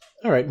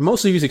 All right,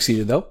 most of you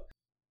succeeded, though.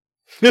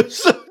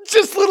 So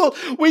just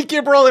we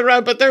keep rolling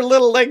around, but their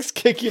little legs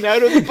kicking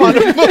out of the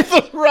bottom of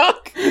the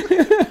rock.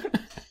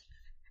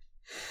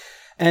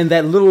 And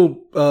that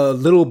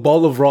little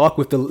ball of rock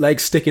with the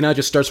legs sticking out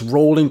just starts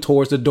rolling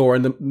towards the door,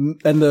 and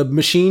the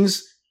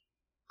machines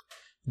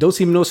don't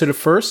seem to notice it at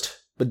first,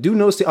 but do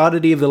notice the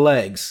oddity of the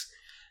legs,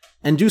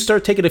 and do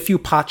start taking a few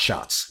pot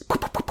shots.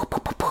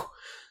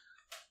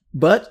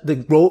 But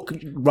the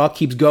rock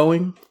keeps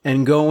going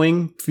and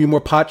going. A few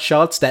more pot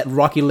shots. That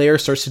rocky layer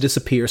starts to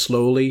disappear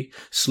slowly,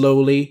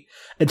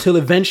 until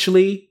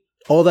eventually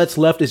all that's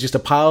left is just a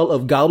pile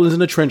of goblins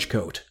in a trench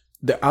coat.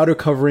 The outer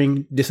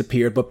covering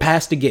disappeared, but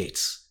past the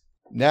gates.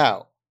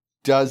 Now,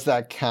 does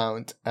that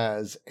count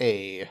as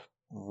a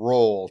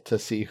roll to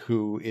see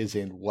who is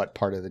in what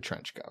part of the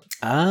trench coat?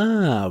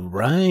 Ah,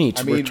 right.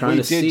 I mean, we're trying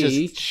to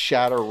see. Just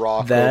shatter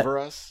rock over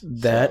us.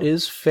 That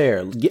is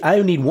fair.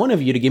 I need one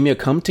of you to give me a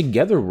come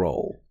together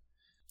roll.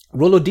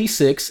 Roll a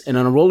d6, and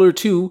on a roller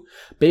 2,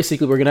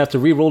 basically we're gonna have to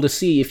re-roll to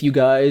see if you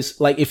guys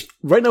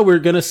right now we're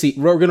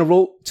gonna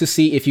roll to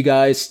see if you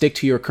guys stick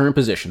to your current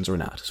positions or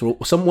not. So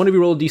one of you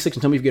roll a d6 and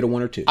tell me if you get a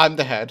 1 or 2. I'm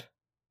the head,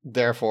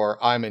 therefore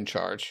I'm in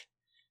charge,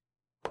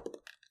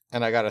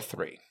 and I got a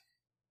 3.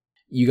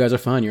 You guys are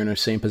fine. You're in the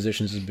same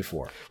positions as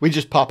before. We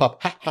just pop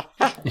up.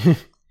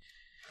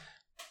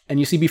 And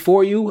you see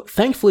before you,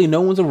 thankfully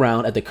no one's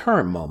around at the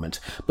current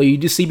moment, but you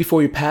do see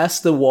before you pass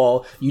the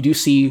wall, you do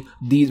see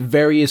these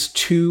various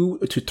 2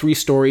 to 3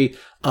 story,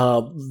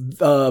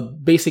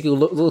 basically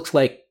looks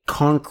like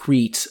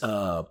concrete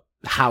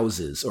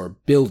houses or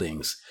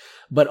buildings.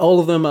 But all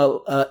of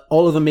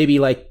them maybe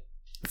like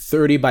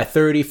 30 by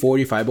 30,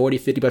 40 by 40,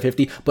 50 by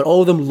 50, but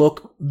all of them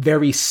look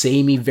very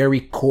samey,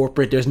 very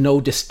corporate. There's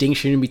no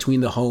distinction in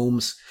between the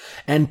homes,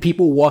 and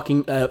people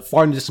walking,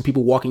 far and distant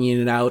people walking in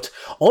and out.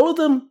 All of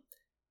them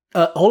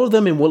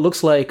in what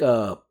looks like,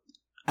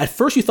 at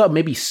first you thought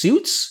maybe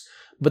suits,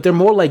 but they're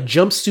more like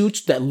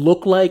jumpsuits that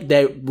look like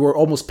they were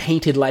almost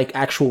painted like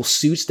actual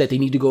suits that they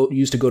need to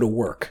use to go to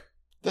work.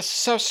 This is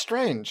so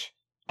strange.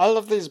 All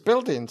of these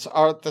buildings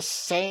are the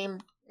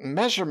same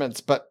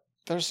measurements, but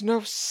there's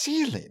no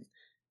ceiling.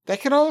 They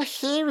can all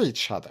hear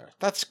each other.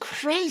 That's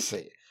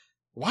crazy.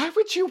 Why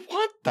would you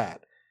want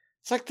that?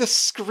 It's like the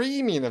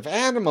screaming of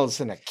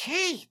animals in a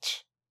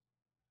cage.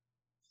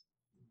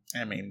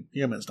 I mean,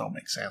 humans don't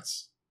make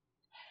sense.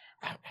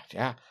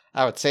 Yeah,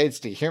 I would say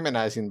it's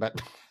dehumanizing,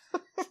 but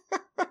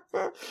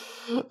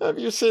have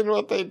you seen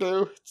what they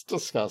do? It's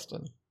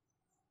disgusting.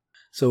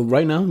 So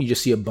right now, you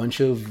just see a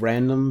bunch of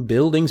random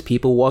buildings,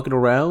 people walking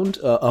around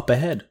up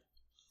ahead.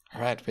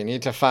 All right, we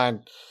need to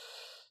find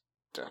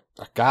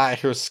a guy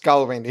whose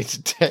skull we need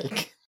to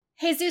take.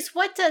 Jesus,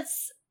 what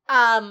does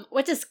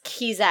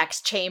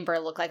Kizak's chamber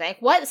look like?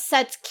 Like, what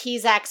sets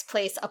Kizak's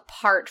place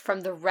apart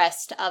from the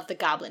rest of the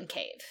Goblin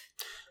Cave?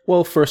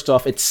 Well, first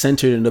off, it's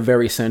centered in the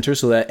very center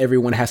so that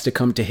everyone has to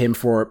come to him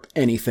for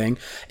anything.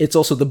 It's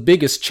also the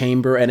biggest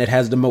chamber, and it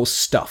has the most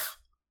stuff.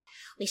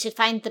 We should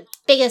find the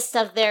biggest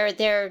of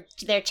their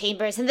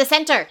chambers in the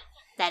center.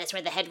 That is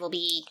where the head will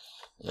be.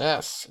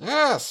 Yes,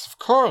 of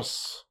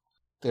course.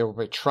 They'll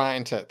be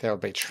trying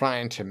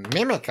to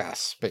mimic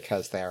us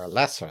because they are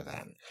lesser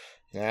than.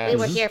 Yes. We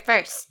were here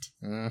first.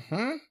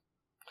 Mm-hmm.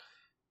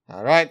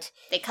 All right.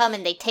 They come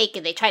and they take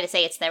and they try to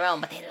say it's their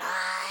own, but they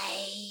lie.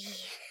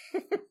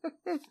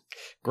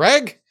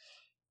 Greg,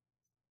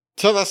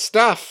 to the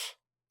stuff.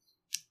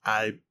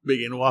 I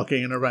begin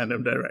walking in a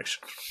random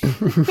direction.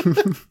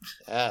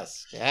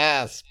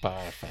 Yes,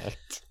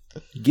 perfect.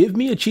 Give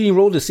me a cheating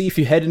roll to see if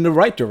you head in the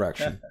right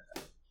direction.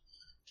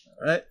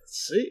 All right,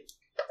 let's see.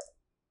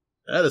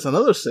 That is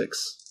another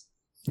 6.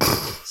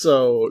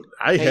 So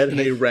I head in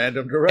a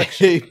random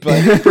direction.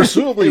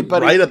 Presumably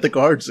right at the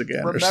guards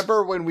again.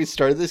 Remember when we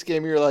started this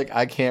game, you were like,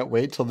 I can't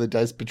wait till the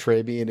dice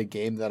betray me in a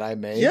game that I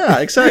made? Yeah,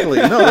 exactly.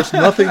 No, there's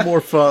nothing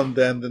more fun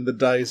than the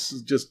dice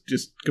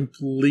just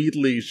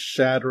completely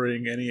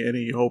shattering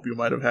any hope you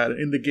might have had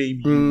in the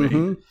game you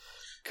made.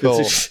 Cool.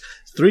 It's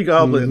 3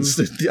 goblins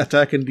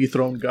attack and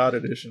dethrone God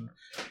edition.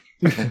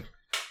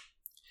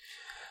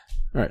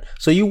 All right.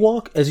 So you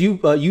walk as you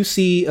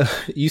see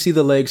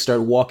the legs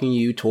start walking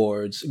you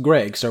towards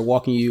Greg, start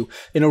walking you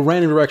in a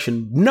random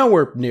direction,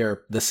 nowhere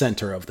near the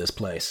center of this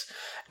place.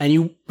 And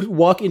you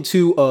walk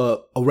into a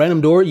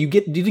random door. You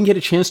didn't get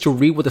a chance to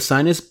read what the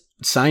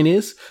sign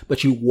is,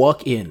 but you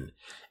walk in,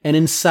 and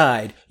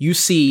inside you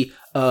see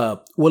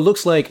what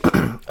looks like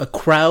a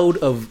crowd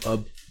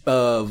of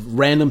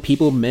random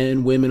people,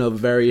 men, women of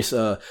various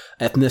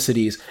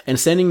ethnicities, and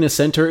standing in the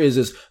center is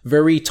this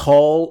very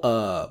tall,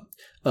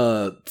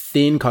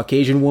 thin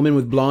Caucasian woman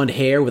with blonde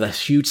hair with a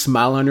huge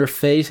smile on her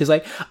face. Is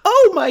like,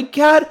 oh my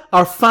God,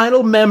 our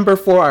final member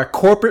for our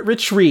corporate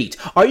retreat.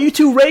 Are you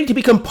two ready to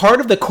become part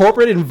of the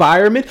corporate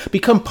environment?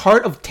 Become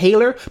part of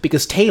Taylor?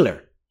 Because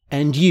Taylor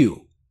and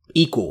you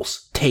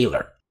equals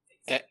Taylor.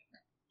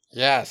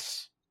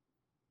 Yes.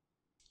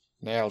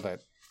 Nailed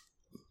it.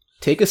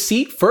 Take a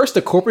seat. First,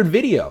 a corporate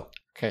video.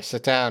 Okay,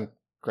 sit down.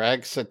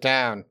 Greg, sit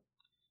down.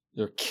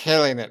 You're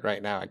killing it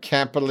right now. I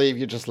can't believe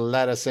you just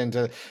let us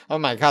into... Oh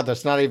my God,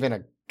 there's not even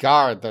a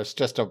guard. There's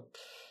just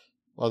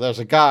there's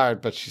a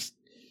guard, but she's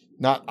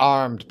not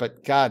armed.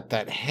 But God,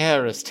 that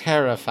hair is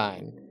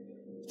terrifying.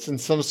 It's in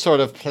some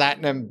sort of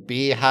platinum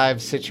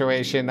beehive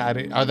situation.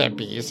 Are there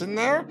bees in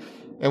there?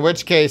 In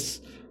which case,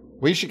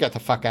 we should get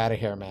the fuck out of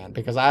here, man,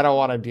 because I don't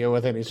want to deal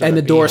with any sort of And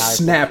the door beehive.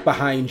 snap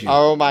behind you.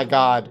 Oh my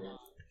god.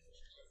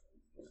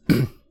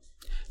 And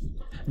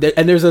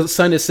there's a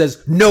sign that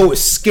says, "No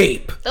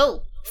escape."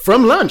 Oh.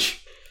 From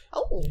lunch.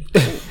 Oh.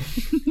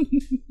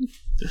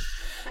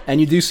 And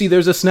you do see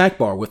there's a snack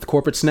bar with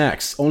corporate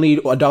snacks, only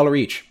 $1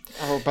 each.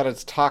 Oh, but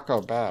it's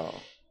Taco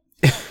Bell.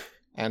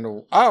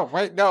 And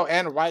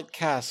White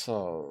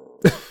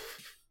Castle.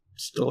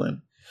 Still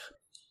in.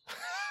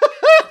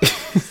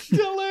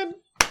 Still in.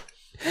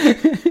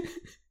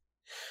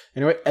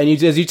 Anyway,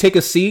 and as you take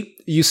a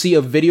seat, you see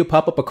a video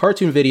pop up, a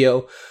cartoon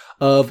video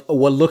of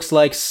what looks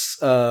like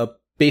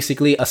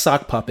basically a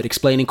sock puppet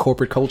explaining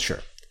corporate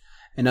culture.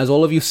 And as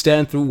all of you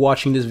stand through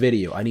watching this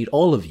video, I need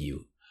all of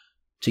you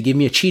to give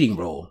me a cheating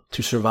roll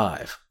to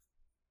survive.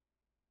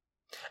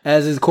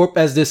 As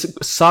this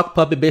sock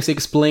puppet basically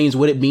explains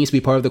what it means to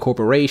be part of the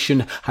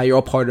corporation, how you're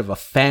all part of a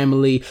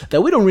family,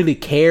 that we don't really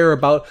care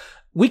about.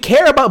 We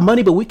care about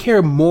money, but we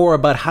care more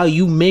about how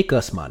you make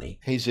us money.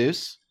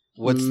 Jesus,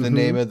 what's the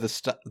name of the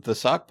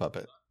sock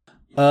puppet?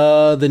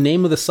 The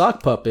name of the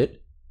sock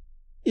puppet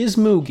is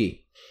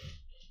Moogie.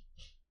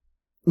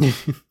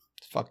 It's a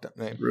fucked up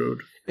name.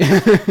 Rude.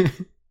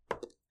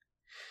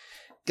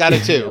 Got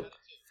it too.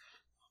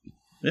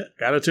 Yeah,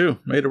 got it too.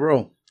 Made a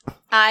roll.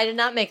 I did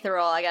not make the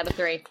roll. I got a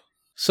 3.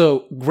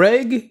 So,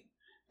 Greg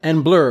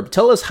and Blurb,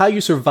 tell us how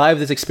you survive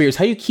this experience,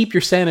 how you keep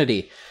your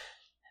sanity.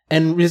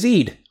 And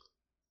Razid,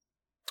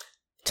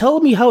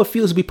 tell me how it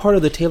feels to be part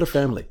of the Taylor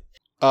family.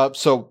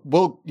 So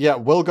we'll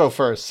go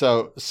first.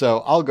 So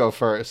I'll go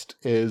first.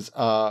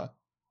 I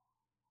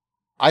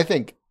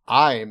think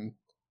I'm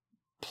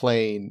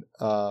playing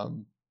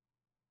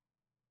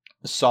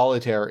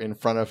solitaire in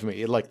front of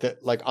me, like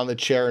on the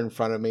chair in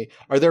front of me.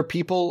 Are there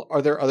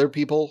other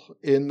people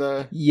in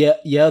the?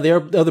 Yeah, there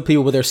are other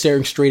people, but they're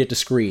staring straight at the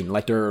screen,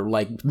 like they're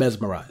like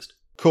mesmerized.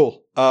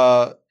 Cool.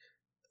 My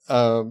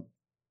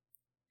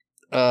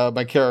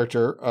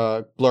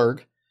character,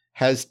 Blurg,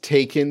 has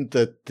taken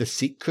the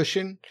seat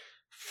cushion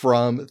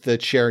from the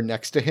chair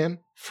next to him,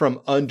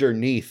 from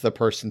underneath the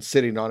person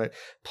sitting on it,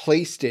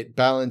 placed it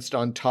balanced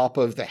on top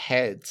of the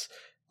heads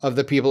of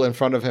the people in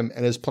front of him,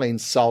 and is playing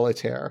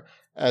solitaire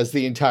as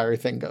the entire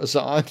thing goes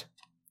on.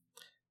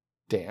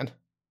 Dan?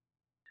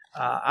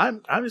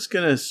 I'm just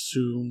gonna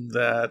assume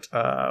that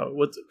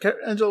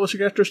Angela, what's your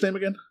character's name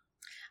again?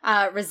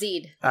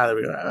 Razid. There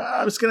we go.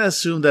 I was gonna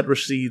assume that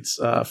Razid's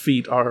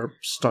feet are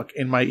stuck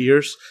in my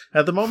ears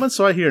at the moment,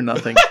 so I hear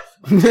nothing.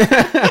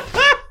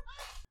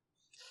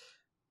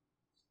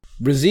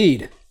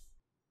 Razid.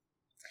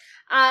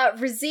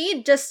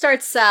 Razid just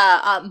starts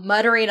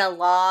muttering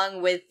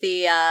along with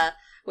the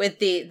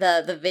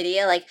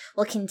video, like,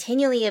 we'll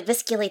continually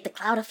eviscerate the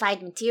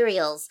cloudified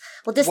materials.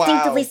 We'll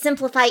distinctively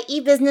simplify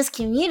e-business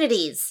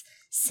communities.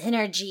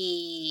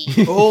 Synergy.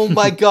 Oh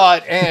my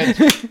god, and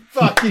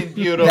fucking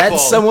beautiful.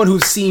 That's someone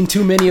who's seen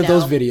too many of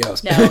those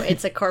videos. No,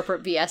 it's a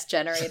corporate BS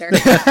generator.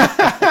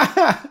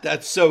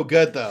 That's so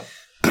good though.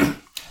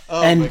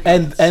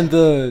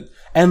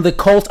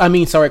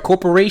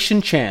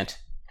 Corporation chant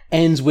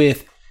ends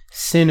with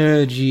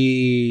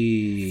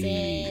synergy.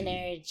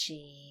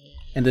 Synergy.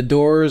 And the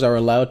doors are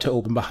allowed to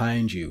open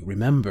behind you.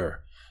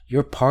 Remember,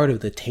 you're part of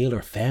the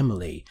Taylor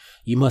family.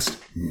 You must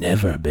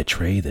never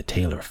betray the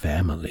Taylor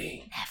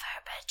family.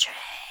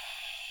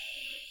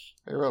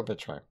 We will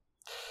betray.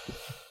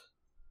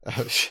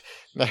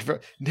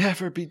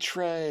 Never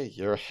betray.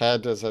 Your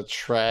head is a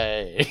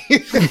tray.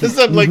 As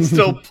I'm like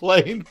still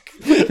playing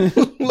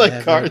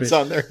like cards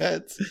on their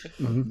heads.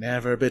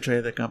 Never betray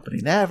the company.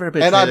 Never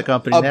betray the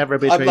company. Never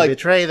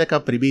betray the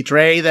company.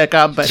 Betray the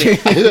company.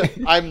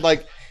 I'm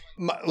like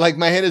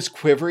my hand is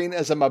quivering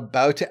as I'm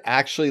about to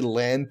actually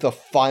land the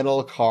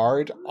final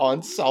card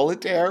on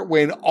solitaire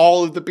when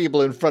all of the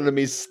people in front of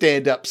me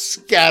stand up,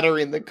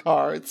 scattering the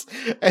cards.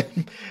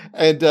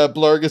 And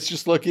Blurg is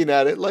just looking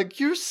at it like,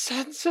 you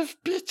sons of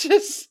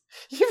bitches.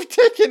 You've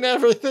taken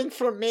everything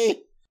from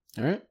me.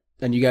 All right.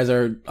 And you guys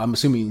are, I'm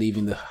assuming,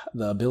 leaving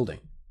the building.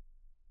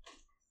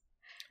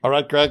 All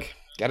right, Greg,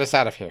 get us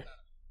out of here.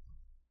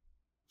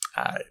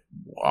 I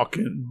walk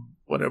in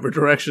whatever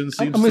direction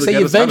seems I'm going to say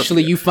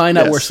eventually you find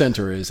out where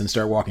center is and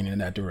start walking in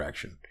that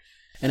direction.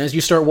 And as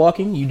you start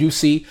walking, you do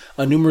see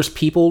numerous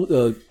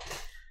people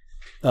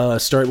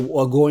start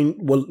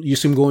going, well, you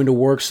assume going to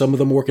work, some of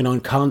them working on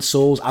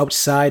consoles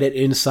outside and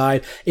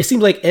inside. It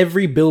seems like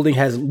every building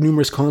has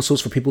numerous consoles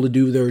for people to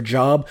do their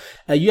job.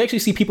 You actually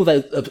see people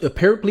that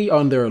apparently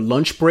on their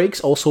lunch breaks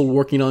also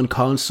working on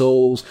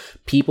consoles,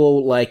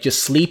 people like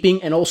just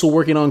sleeping and also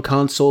working on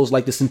consoles.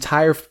 Like this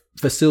entire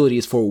facility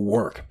is for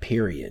work,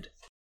 period.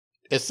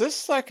 Is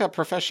this like a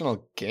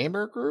professional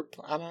gamer group?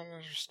 I don't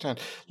understand.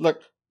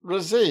 Look,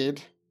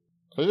 Razid,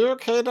 are you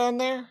okay down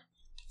there?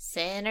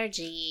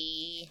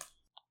 Synergy.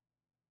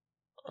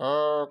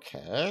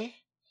 Okay.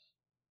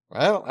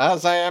 Well,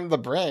 as I am the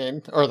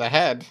brain, or the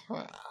head,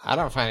 I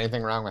don't find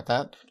anything wrong with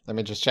that. Let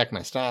me just check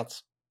my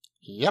stats.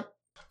 Yep.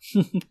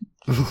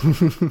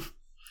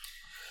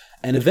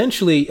 And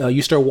eventually,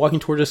 you start walking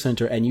towards the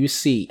center, and you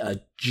see a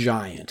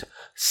giant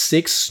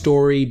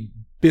 6-story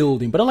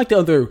building. But unlike the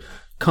other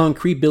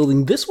concrete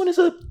building, this one is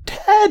a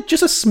tad,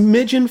 just a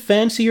smidgen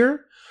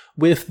fancier,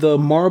 with the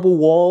marble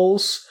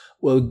walls,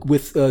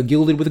 with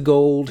gilded with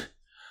gold.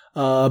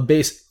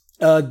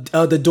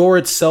 The door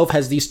itself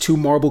has these 2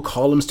 marble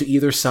columns to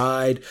either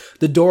side.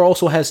 The door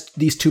also has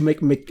these 2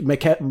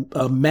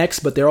 mechs,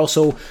 but they're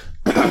also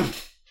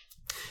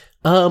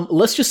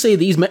let's just say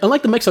these,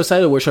 unlike the mechs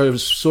outside of which are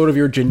sort of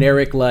your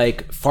generic,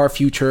 like, far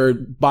future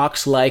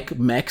box-like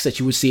mechs that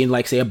you would see in,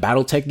 like, say, a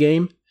BattleTech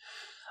game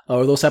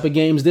or those type of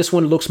games. This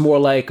one looks more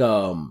like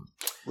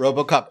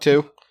RoboCop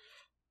 2,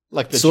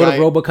 like the sort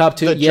giant, of RoboCop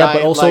 2, the yeah, giant,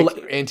 but also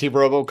like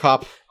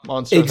anti-RoboCop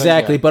monster.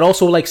 Exactly, thing, yeah. but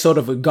also like sort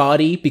of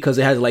gaudy because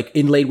it has like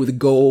inlaid with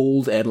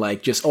gold and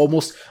like just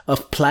almost a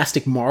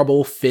plastic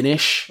marble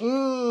finish.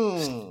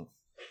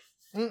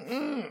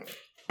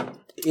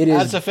 It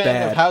is As a fan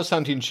bad. of house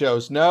hunting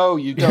shows, no,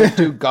 you don't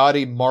do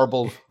gaudy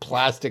marble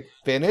plastic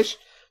finish.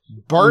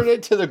 Burn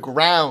it to the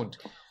ground.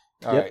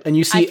 All right. And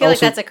you see, I feel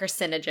also, like that's a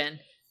carcinogen.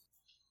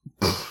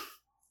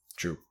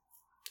 True.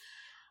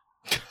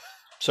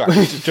 Sorry,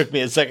 it just took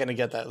me a second to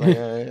get that.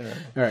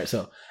 All right,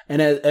 so and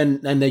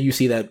then you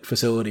see that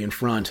facility in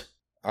front.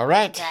 All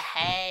right. The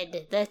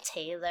head, the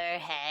tailor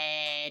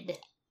head.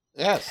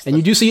 Yes. And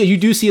you do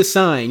see a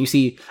sign. You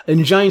see a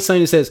giant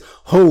sign that says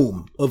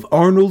 "Home of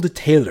Arnold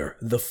Taylor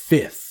the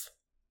Fifth,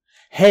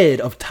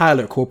 Head of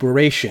Tyler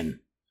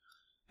Corporation,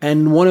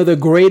 and one of the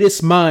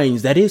greatest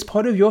minds that is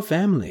part of your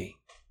family.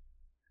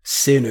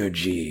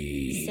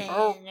 Synergy."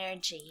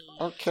 Synergy.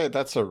 Okay,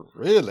 that's a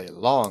really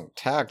long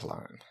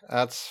tagline.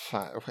 That's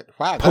fine.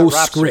 Wow.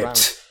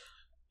 Postscript.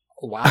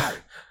 Wow.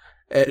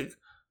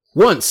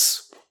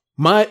 Once,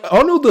 my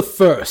Arnold the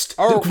First,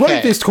 the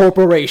greatest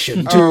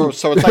corporation. So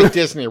it's like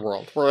Disney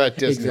World. We're at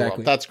Disney Exactly.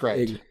 World. That's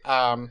great.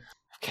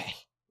 Okay.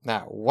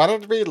 Now, what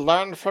did we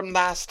learn from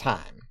last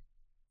time?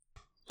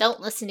 Don't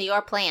listen to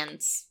your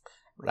plans.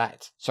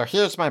 Right. So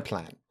here's my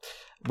plan.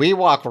 We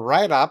walk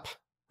right up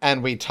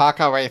and we talk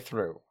our way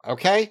through.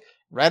 Okay?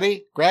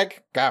 Ready?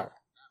 Greg, go.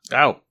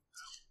 Ow.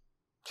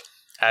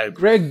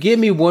 Greg, give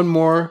me one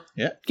more.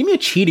 Yeah. Give me a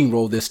cheating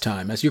roll this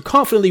time as you're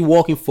confidently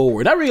walking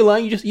forward. I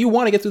realize you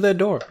want to get through that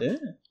door. Yeah.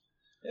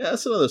 Yeah,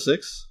 that's another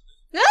 6.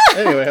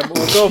 Anyway,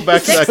 we'll go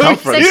back to that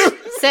conference.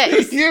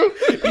 Six.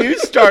 You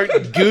start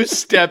goose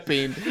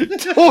stepping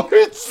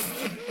towards.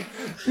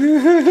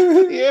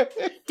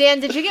 Dan,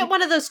 did you get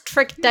one of those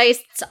trick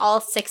dice,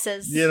 all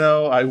 6s? You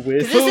know, I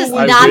wish. This is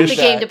I not wish the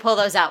game to pull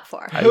those out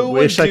for. I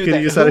wish I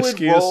could use that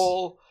excuse.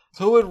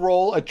 Who would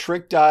roll a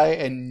trick die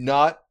and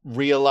not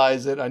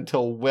realize it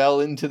until well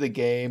into the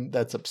game?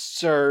 That's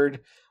absurd.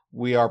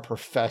 We are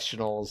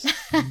professionals.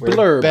 We're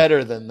Blurb.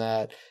 better than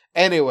that.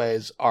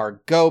 Anyways,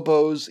 our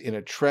gobos in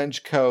a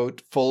trench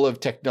coat full of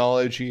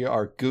technology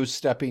are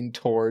goose-stepping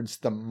towards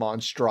the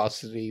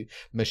monstrosity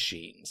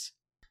machines.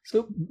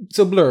 So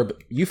Blurb,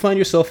 you find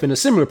yourself in a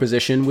similar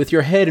position with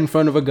your head in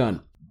front of a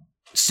gun.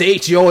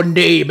 State your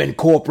name and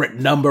corporate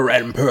number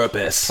and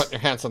purpose. Put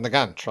your hands on the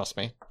gun, trust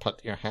me.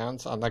 Put your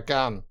hands on the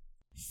gun.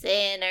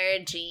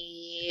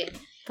 Synergy.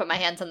 Put my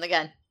hands on the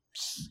gun.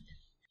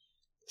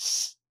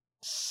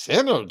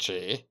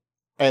 Synergy?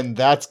 And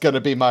that's going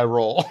to be my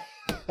roll.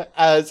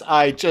 As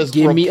I just...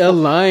 Give me a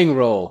lying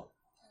roll.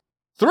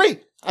 3!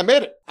 I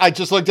made it. I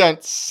just looked down.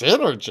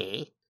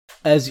 Synergy?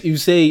 As you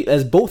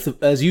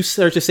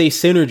start to say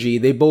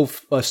synergy, they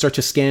both start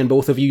to scan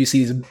both of you. You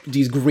see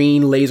these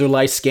green laser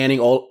lights scanning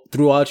all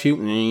throughout you.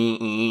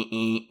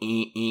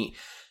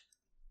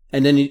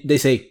 And then they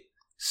say,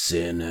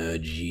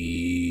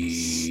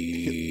 synergy.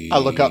 I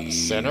look up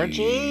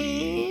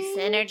synergy?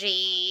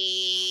 Synergy.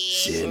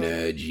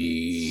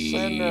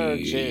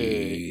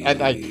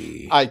 And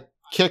I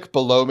kick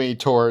below me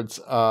towards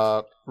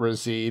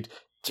Razid.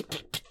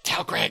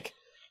 Tell Greg.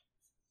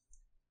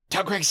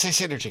 Say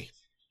synergy.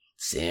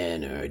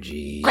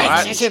 Synergy.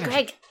 Greg, synergy.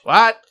 Greg.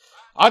 What?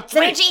 On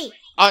 3. Synergy.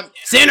 On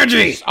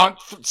Synergy. On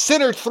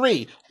Sinner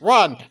 3.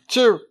 1,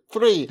 2,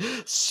 3.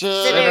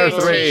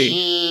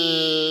 Synergy.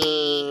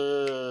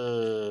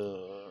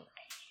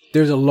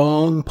 There's a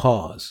long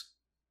pause.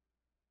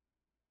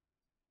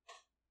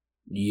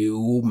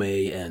 You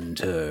may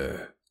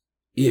enter.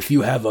 If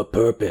you have a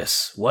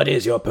purpose, what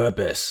is your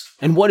purpose?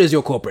 And what is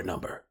your corporate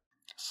number?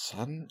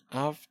 Son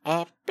of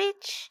a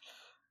bitch.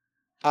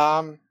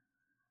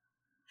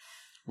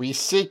 We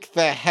seek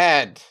the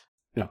head.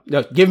 No,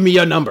 give me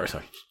your number.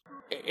 Sorry.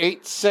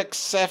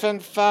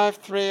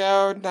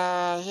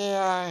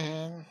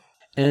 8675309.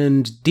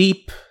 And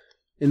deep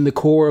in the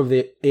core of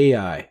the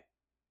AI,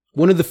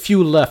 one of the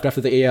few left after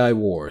the AI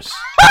wars,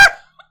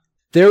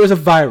 there was a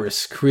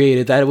virus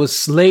created that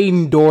was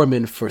laying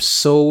dormant for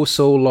so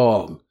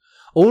long,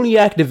 only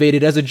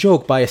activated as a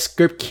joke by a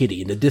script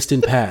kiddie in the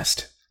distant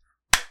past.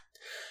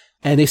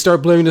 And they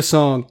start blaring the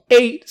song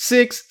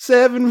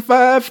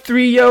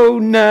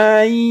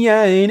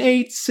 8675309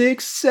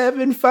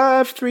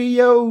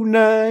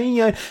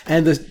 8675309,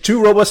 and the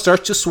 2 robots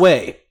start to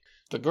sway.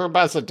 The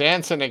Goombas are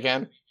dancing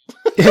again.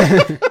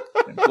 Yeah,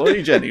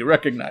 Employee Jenny,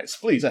 recognized.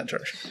 Please enter.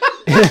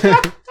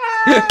 I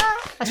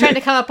was trying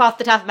to come up off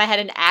the top of my head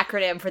an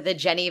acronym for the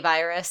Jenny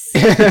virus.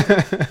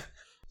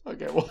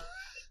 Okay, well,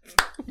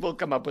 we'll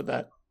come up with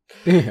that.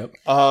 Yep.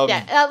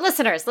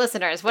 Listeners,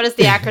 what is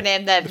the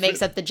acronym that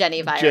makes up the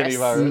Jenny virus? Jenny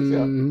virus,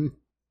 yeah.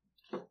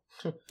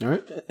 All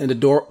right, and the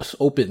door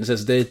opens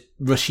as the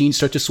machines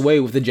start to sway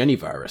with the Jenny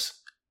virus.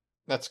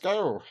 Let's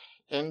go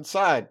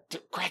inside.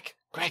 Greg,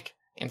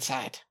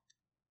 inside.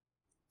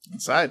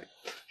 Inside.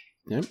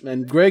 Yep.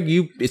 And Greg,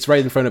 it's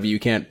right in front of you.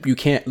 You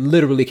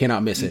literally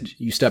cannot miss it.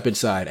 You step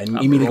inside and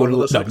immediately go to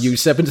the six. You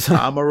step inside.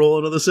 I'm a roll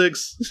another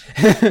 6.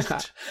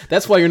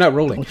 That's why you're not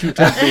rolling. Don't you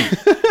tempt me.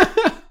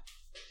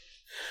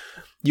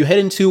 You head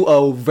into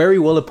a very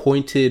well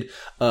appointed,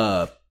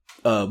 what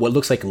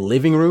looks like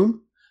living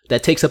room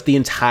that takes up the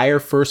entire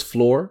first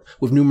floor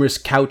with numerous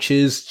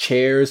couches,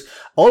 chairs.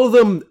 All of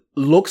them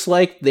looks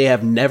like they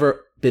have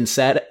never been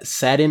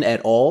sat in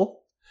at all.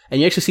 And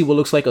you actually see what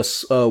looks like some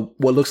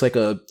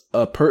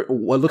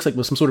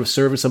sort of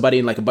servant, somebody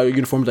in like a bio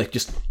uniform, like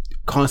just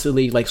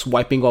constantly like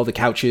swiping all the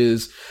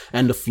couches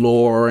and the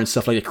floor and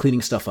stuff like that,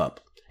 cleaning stuff up.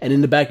 And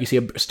in the back, you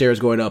see stairs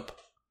going up.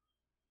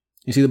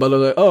 You see the butler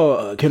like,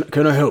 "Oh,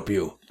 can I help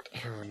you?"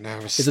 Oh,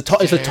 no,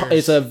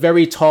 It's a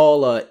very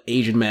tall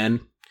Asian man.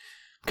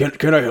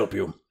 Can I help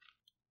you?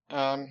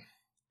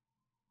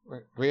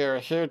 We are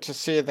here to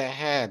see the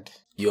head.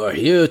 You are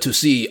here to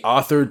see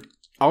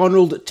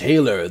Arnold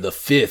Taylor the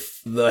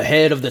Fifth, the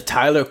head of the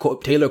Taylor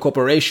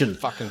Corporation.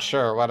 Fucking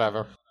sure,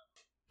 whatever.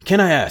 Can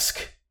I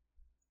ask,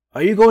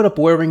 are you going up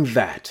wearing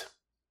that?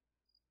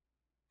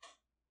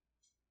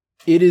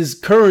 It is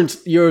current.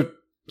 Your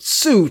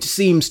suit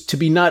seems to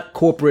be not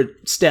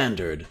corporate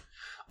standard.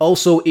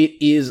 Also, it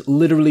is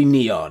literally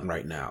neon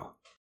right now.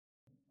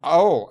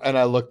 Oh, and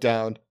I look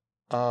down.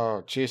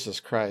 Oh, Jesus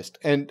Christ.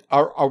 And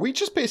are we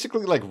just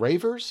basically like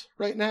ravers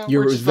right now?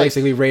 You're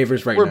basically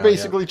ravers right now. We're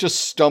basically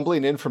just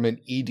stumbling in from an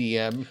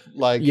EDM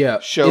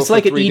show. It's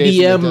like an 3 days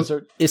in the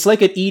desert. It's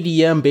like an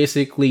EDM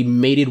basically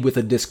mated with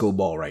a disco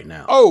ball right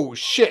now. Oh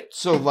shit.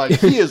 So like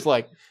he is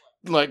like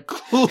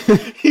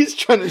he's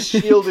trying to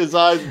shield his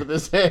eyes with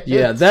his hands.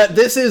 Yeah,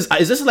 is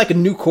this like a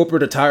new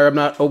corporate attire? I'm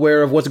not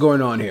aware of what's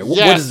going on here. Yes,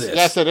 what is this?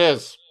 Yes, it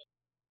is.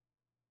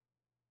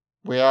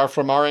 We are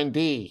from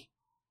R&D.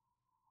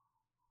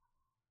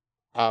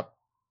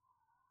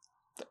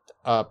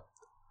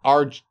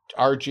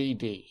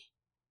 RGD,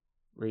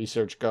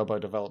 Research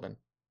Gobo Development.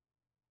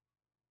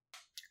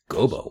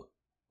 Gobo?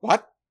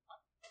 What?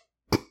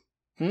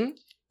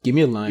 Give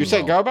me a line. You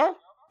say Gobo?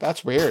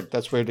 That's weird.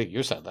 That's weird that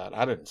you said that.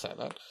 I didn't say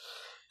that.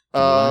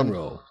 Line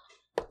roll.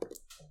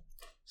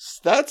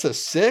 That's a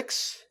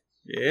 6.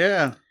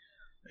 Yeah.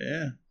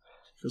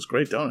 Feels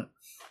great, don't it?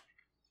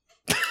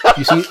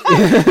 You see?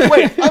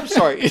 Wait, I'm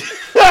sorry.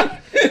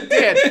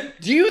 Dan,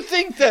 do you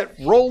think that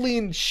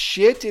rolling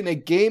shit in a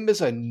game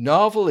is a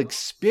novel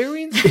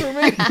experience for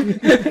me?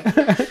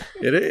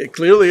 It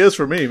clearly is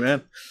for me,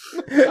 man.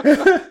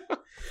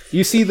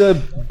 You see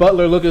the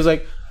butler look is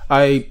like,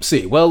 I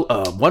see. Well,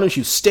 why don't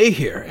you stay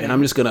here? And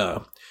I'm just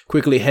gonna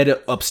quickly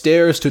head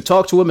upstairs to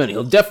talk to him, and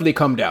he'll definitely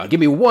come down. Give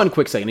me one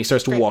quick second. He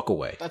starts to walk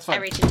away. That's fine.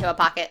 I reach into a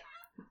pocket.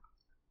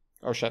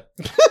 Oh, shit.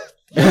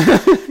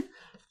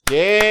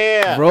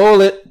 Yeah.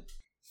 Roll it.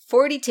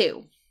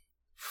 42.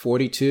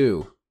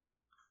 42.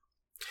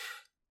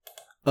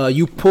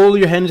 You pull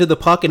your hand into the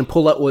pocket and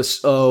pull out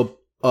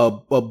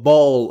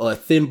a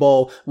thin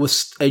ball,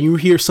 and you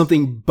hear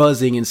something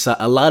buzzing inside,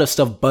 a lot of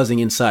stuff buzzing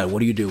inside. What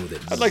do you do with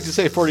it? I'd like to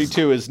say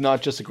 42 is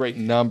not just a great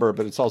number,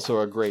 but it's also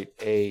a great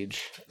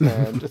age.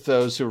 And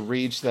those who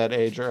reach that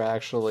age are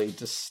actually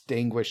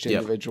distinguished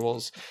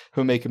individuals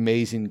who make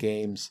amazing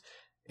games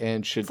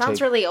and should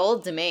Sounds really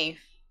old to me.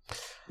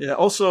 Yeah,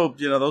 also,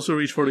 those who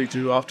reach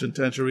 42 often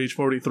tend to reach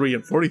 43,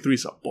 and 43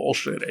 is a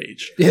bullshit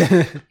age.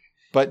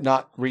 But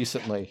not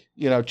recently.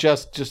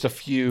 Just a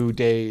few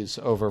days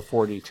over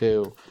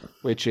 42,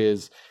 which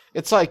is,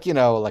 it's like,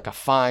 like a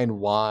fine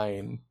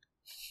wine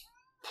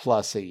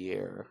plus a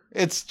year.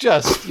 It's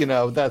just,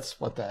 that's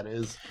what that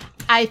is.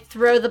 I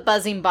throw the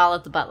buzzing ball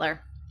at the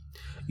butler.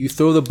 You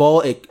throw the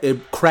ball, it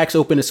cracks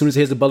open as soon as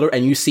it hits the butler,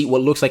 and you see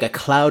what looks like a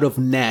cloud of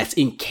gnats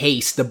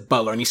encase the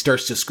butler, and he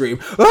starts to scream,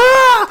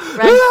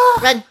 "Ah!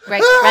 Run,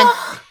 Greg,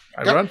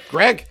 I run.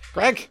 Greg!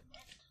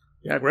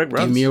 Yeah, Greg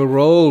runs. Give me a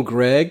roll,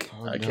 Greg.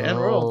 I can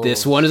roll.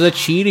 This one is a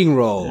cheating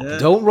roll. Yeah.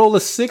 Don't roll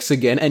a 6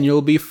 again, and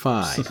you'll be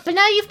fine. But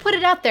now you've put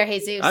it out there,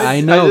 Jesus.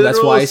 I know,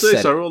 that's why I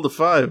said. I rolled a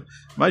 5.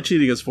 My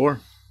cheating is 4.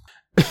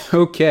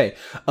 Okay.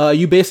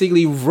 You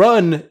basically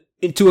run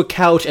into a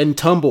couch and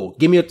tumble.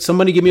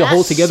 Somebody give me a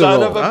hold together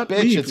roll. Son of a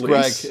bitch, it's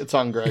Greg. It's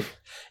on Greg.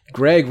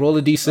 Greg, roll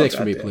a d6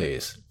 for me,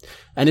 please.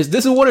 And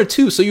this is 1 or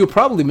 2, so you'll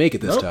probably make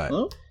it this time.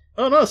 Nope.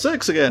 Oh, no,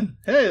 6 again.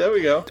 Hey, there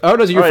we go. Oh,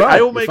 no, you're fine. I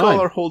will make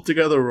all our hold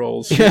together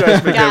rolls. You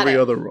guys make every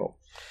other roll.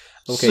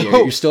 Okay, so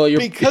you're still...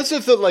 because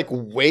of the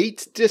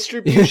weight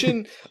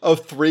distribution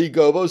of 3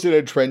 gobos in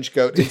a trench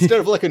coat, instead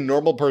of a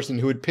normal person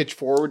who would pitch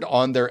forward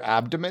on their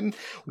abdomen,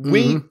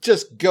 we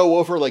just go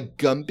over like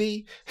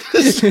Gumby.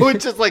 So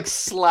it's just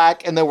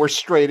slack, and then we're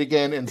straight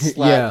again and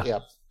slack. Yeah.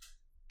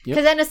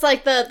 Because then it's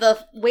like the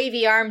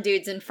wavy arm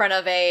dudes in front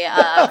of a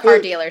car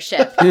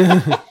dealership.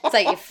 It's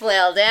like you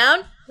flail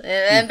down and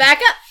then back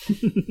up.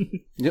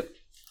 Yep.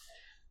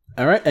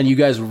 All right, and you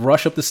guys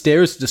rush up the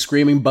stairs, the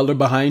screaming butler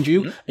behind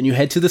you, and you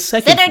head to the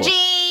second floor.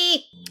 Synergy!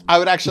 I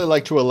would actually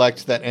like to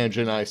elect that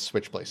Andrew and I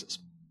switch places.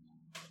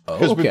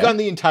 Because we've gone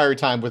the entire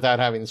time without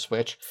having to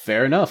switch.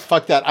 Fair enough.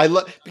 Fuck that.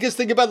 Because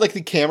think about like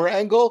the camera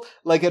angle.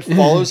 Like it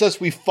follows us.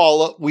 We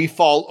fall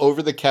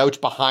over the couch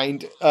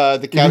behind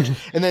the couch,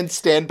 and then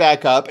stand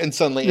back up, and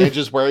suddenly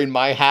Andrew's wearing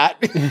my hat.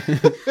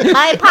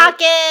 My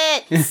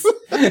pockets.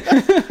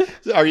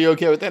 Are you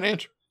okay with that,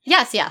 Andrew?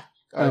 Yes. Yeah.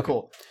 All right,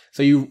 cool.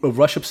 So you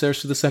rush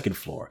upstairs to the second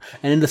floor,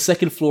 and in the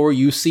second floor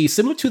you see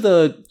similar to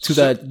that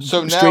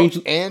So strange.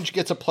 now Ange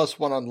gets a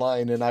 +1 on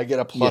lying, and I get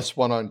a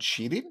 +1 on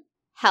cheating.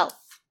 Health.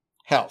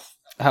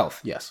 Health,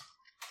 yes.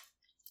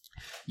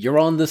 You're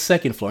on the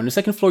second floor. On the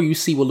second floor, you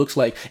see what looks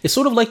like... It's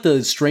sort of like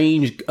the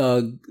strange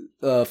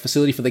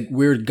facility for the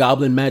weird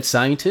goblin mad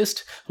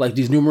scientist. Like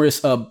these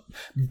numerous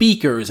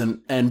beakers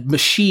and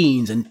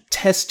machines and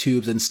test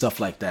tubes and stuff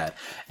like that.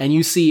 And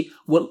you see...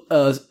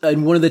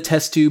 in one of the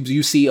test tubes,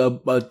 you see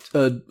what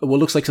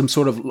looks like some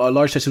sort of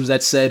large test tubes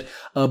that said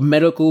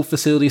medical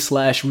facility /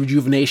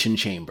 rejuvenation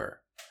chamber.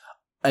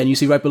 And you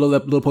see right below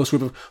that little poster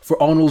for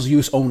Arnold's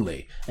use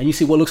only. And you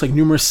see what looks like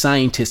numerous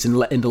scientists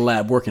in the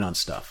lab working on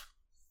stuff.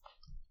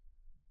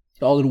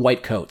 All in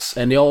white coats.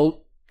 And they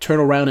all turn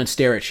around and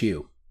stare at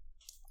you.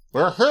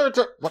 We're here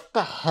to... What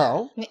the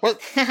hell? What?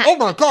 Oh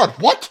my god,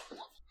 what?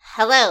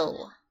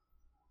 Hello.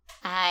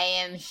 I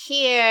am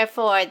here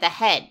for the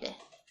head.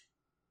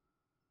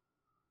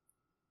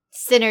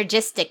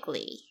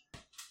 Synergistically.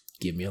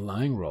 Give me a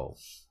lying roll.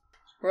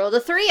 Roll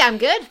the 3. I'm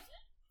good.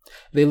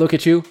 They look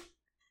at you.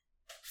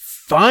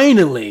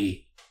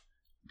 Finally!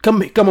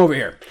 Come over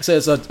here,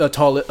 says a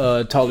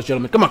tallest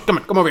gentleman.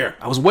 Come over here.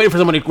 I was waiting for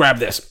somebody to grab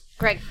this.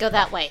 Greg, go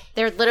that way.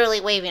 They're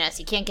literally waving us.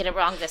 You can't get it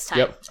wrong this time.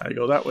 Yep. I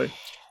go that way.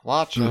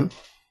 Watch him.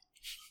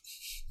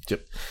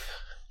 Yep.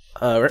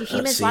 Do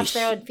humans watch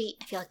their own feet?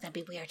 I feel like that'd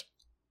be weird.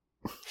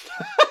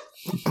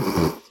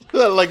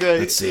 Like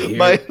Let's see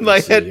here. my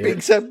head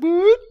peeks at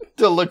Boot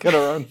to look at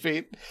our own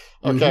feet.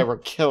 Okay, we're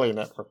killing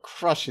it. We're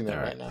crushing it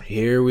right now.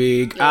 Here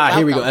we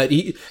go.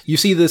 You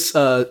see this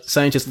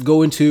scientist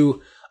go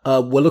into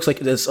what looks like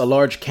this a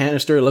large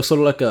canister. It looks sort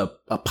of like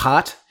a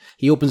pot.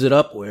 He opens it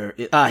up here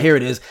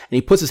it is. And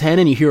he puts his hand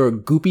in, you hear a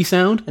goopy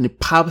sound, and it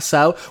pops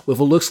out with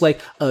what looks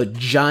like a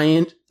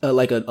giant,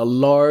 like a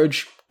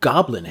large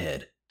goblin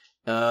head.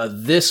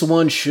 This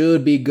one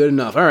should be good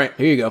enough. All right,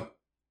 here you go.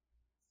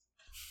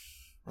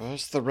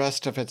 Where's the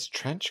rest of its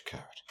trench coat?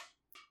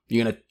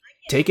 You gonna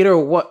take it or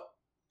what?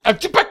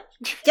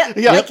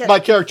 Yeah, my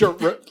character,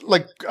 Blurg,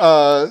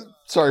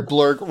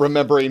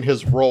 remembering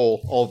his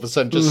role, all of a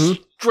sudden just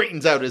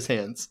straightens out his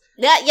hands.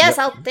 Yeah, yes,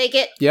 I'll take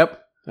it. Yep.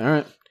 All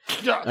right.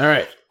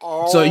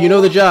 So you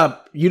know the job.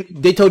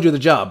 They told you the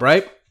job,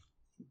 right?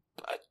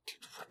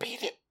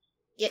 Repeat it.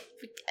 Yeah,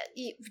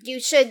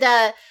 you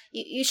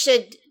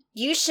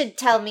should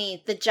tell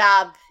me the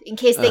job in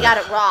case they got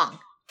it wrong.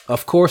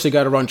 Of course they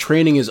got it wrong.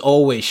 Training is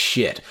always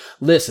shit.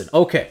 Listen,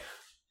 okay.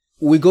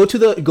 We go to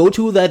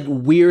that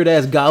weird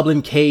ass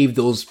goblin cave.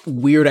 Those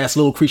weird ass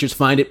little creatures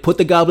find it. Put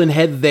the goblin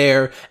head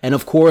there, and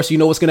of course, you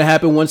know what's gonna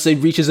happen once it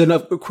reaches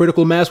enough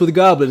critical mass with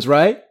goblins,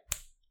 right?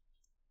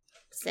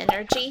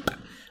 Synergy.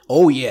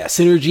 Oh yeah,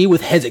 synergy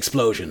with heads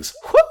explosions.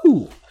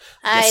 Woo!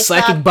 The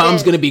psychic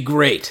bomb's gonna be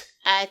great.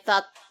 I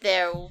thought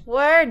there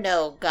were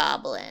no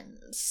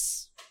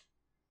goblins.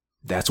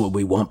 That's what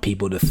we want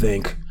people to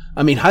think.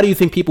 I mean, how do you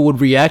think people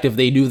would react if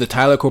they knew the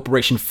Tyler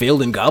Corporation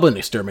failed in goblin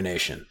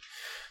extermination?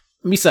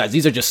 Besides,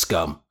 these are just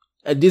scum.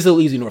 This is a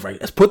little easy enough, right?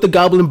 Let's put the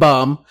goblin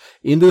bomb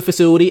into the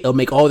facility. It'll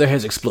make all their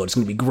heads explode. It's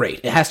going to be great.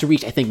 It has to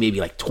reach, I think,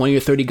 maybe like 20 or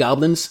 30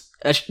 goblins.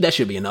 That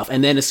should be enough.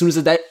 And then as soon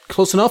as that's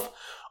close enough,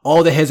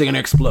 all the heads are going to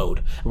explode.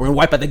 And we're going to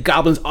wipe out the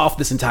goblins off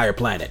this entire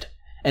planet.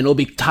 And it'll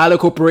be Tyler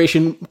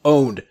Corporation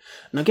owned.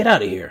 Now get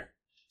out of here.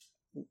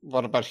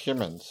 What about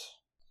humans?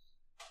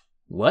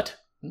 What?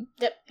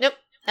 Nope.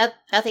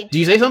 Nothing. Do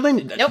you say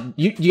something? Nope.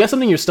 You got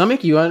something in your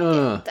stomach? I don't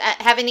know.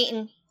 I haven't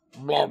eaten.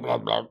 Blah, blah,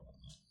 blah.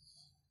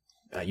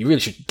 You really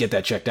should get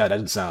that checked out.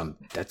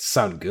 That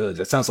sound good.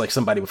 That sounds like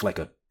somebody with like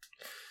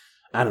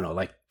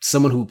like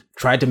someone who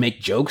tried to make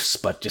jokes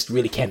but just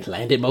really can't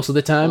land it most of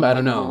the time. I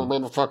don't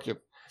know. Fuck you.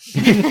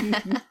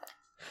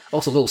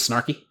 Also a little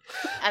snarky.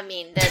 I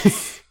mean,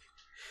 that's...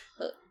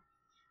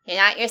 You're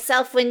not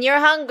yourself when you're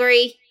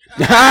hungry.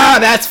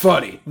 That's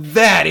funny.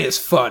 That is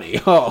funny.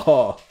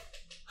 Oh,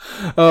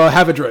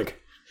 have a drink.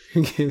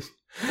 Don't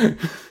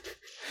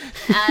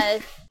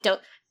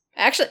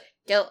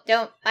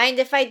mind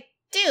if I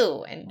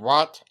do. And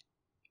what?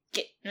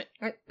 Get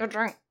the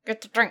drink.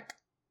 Get the drink.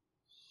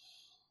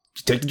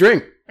 Just take the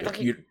drink.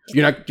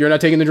 You're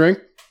not taking the drink?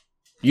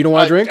 You don't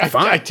want to drink?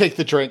 Fine. I take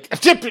the drink. I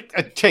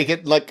take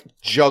it, like,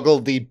 juggle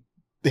the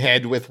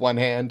head with one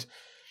hand.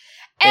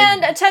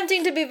 And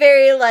attempting to be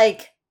very,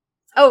 like...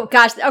 Oh,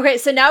 gosh. Okay,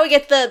 so now we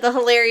get the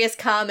hilarious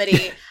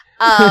comedy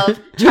of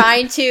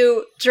trying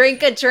to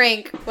drink a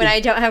drink when I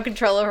don't have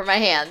control over my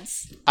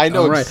hands. I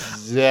know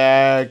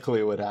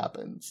exactly what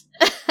happens.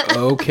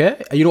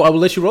 Okay. I will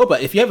let you roll,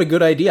 but if you have a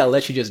good idea, I'll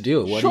let you just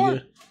do it.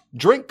 Sure.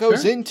 Drink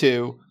goes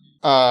into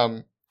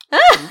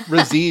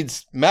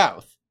Razid's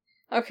mouth.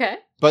 Okay.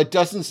 But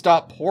doesn't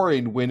stop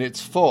pouring when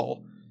it's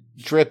full,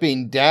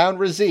 dripping down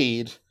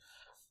Razid,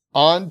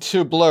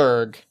 onto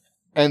Blurg,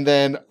 and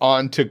then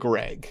onto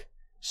Greg.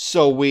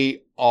 So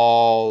we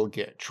all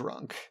get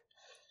drunk.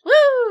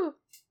 Woo!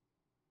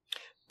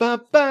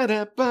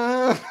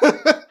 Ba-ba-da-ba.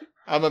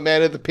 I'm a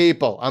man of the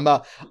people. I'm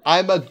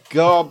a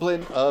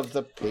goblin of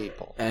the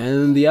people.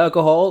 And the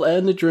alcohol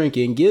and the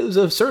drinking gives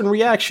a certain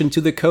reaction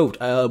to the coat.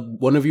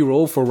 One of you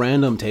roll for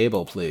random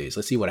table, please.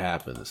 Let's see what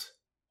happens.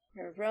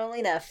 We're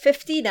rolling a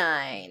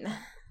 59.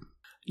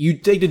 You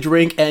take the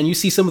drink and you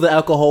see some of the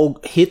alcohol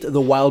hit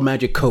the wild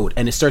magic coat,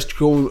 and it starts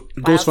going.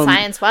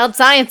 Wild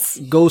science.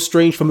 Goes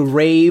strange from a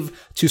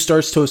rave to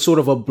starts to a sort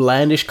of a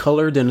blandish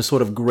color, then a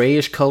sort of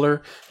grayish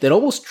color, then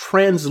almost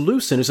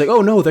translucent. It's like,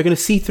 oh no, they're gonna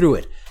see through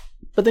it.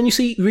 But then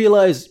you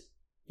realize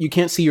you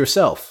can't see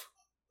yourself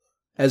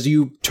as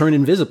you turn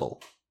invisible.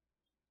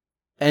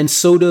 And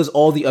so does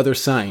all the other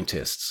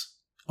scientists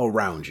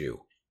around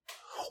you.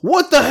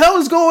 What the hell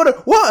is going on?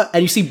 What?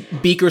 And you see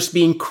beakers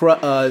being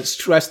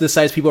stressed to the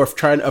sides. People are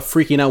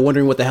freaking out,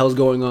 wondering what the hell is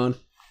going on.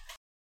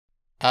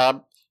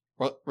 Well,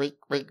 we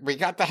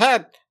got the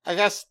head. I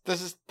guess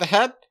this is the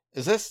head.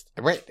 Is this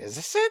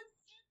it?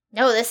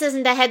 No, this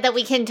isn't the head that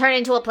we can turn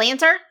into a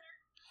planter.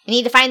 We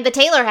need to find the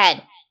Taylor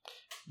head.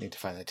 Need to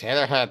find the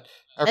Taylor head.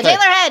 Okay. The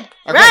Taylor head!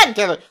 Okay, Run!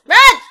 Taylor.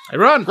 Run! I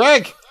run!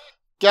 Greg,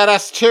 get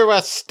us to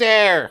a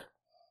stair.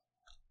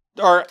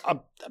 Or,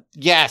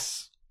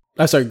 yes.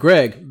 I'm sorry,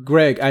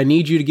 Greg, I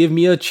need you to give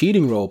me a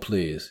cheating roll,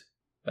 please.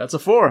 That's a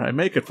 4. I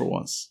make it for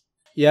once.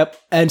 Yep.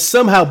 And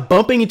somehow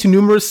bumping into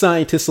numerous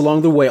scientists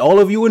along the way, all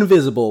of you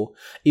invisible,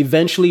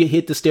 eventually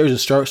hit the stairs and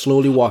start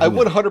slowly walking. I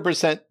would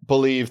 100%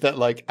 believe that,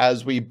 like,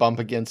 as we bump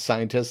against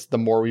scientists, the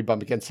more we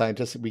bump against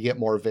scientists, we get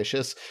more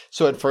vicious.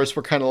 So at first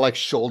we're kind of like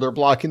shoulder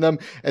blocking them.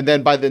 And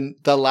then by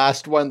the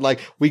last one, like,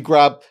 we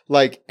grab,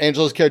 like,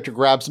 Angela's character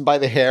grabs him by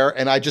the hair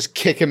and I just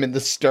kick him in the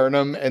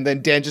sternum. And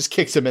then Dan just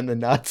kicks him in the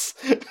nuts.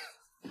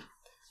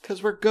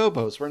 Because we're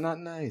gobos. We're not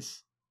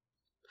nice.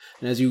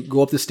 And as you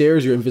go up the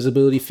stairs, your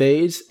invisibility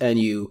fades, and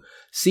you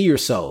see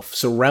yourself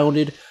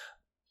surrounded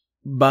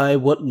by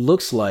what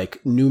looks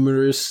like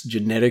numerous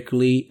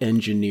genetically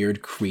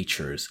engineered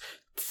creatures.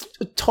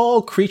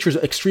 Tall creatures,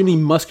 extremely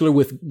muscular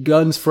with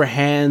guns for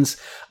hands,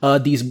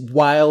 these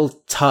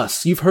wild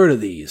tusks. You've heard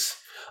of these.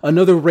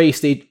 Another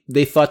race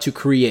they thought to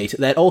create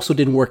that also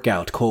didn't work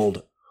out,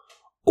 called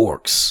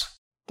orcs.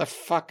 The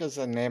fuck is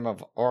the name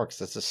of orcs?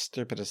 That's the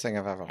stupidest thing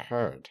I've ever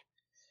heard.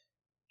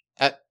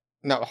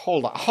 No,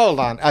 hold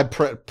on. I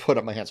put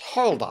up my hands.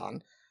 Hold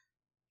on.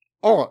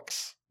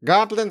 Orcs.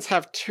 Goblins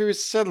have 2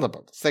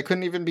 syllables. They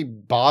couldn't even be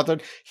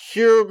bothered.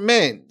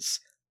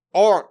 Humans.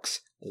 Orcs.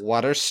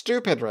 What are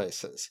stupid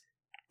races?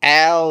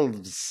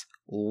 Elves.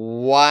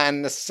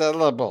 1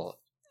 syllable.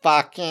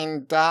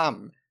 Fucking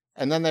dumb.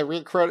 And then they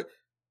recreate.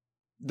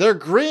 They're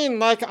green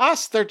like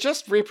us. They're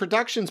just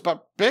reproductions,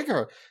 but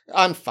bigger.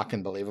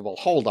 Unfucking believable.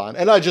 Hold on.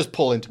 And I just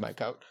pull into my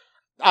coat.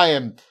 I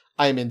am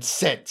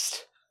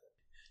incensed.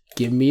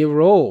 Give me a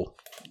roll.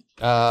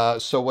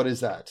 So what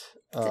is that?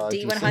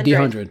 D100.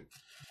 D100.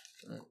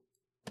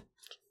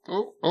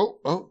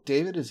 Oh,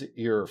 David, is it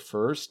your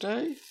first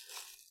day?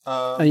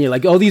 And yeah,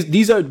 like all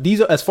these are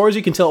as far as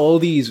you can tell, all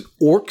these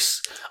orcs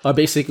are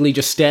basically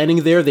just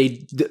standing there.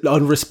 They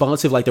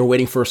unresponsive, like they're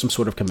waiting for some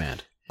sort of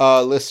command.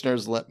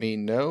 Listeners, let me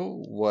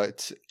know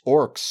what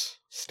orcs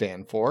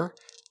stand for.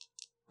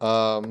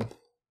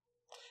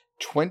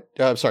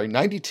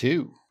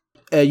 92.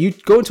 You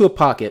go into a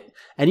pocket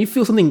and you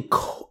feel something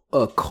cold,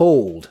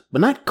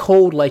 but not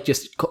cold like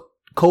just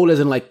cold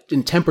as in like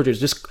in temperatures,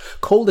 just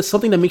cold as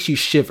something that makes you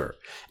shiver.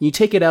 And you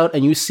take it out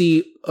and you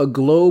see a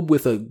globe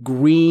with a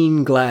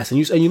green glass, and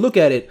you look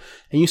at it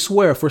and you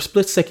swear for a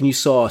split second you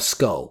saw a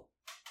skull,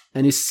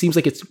 and it seems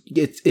like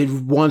it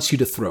wants you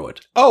to throw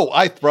it. Oh,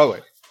 I throw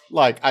it.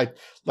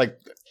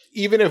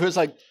 Even if it was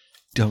like,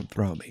 don't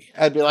throw me,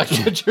 I'd be like,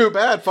 too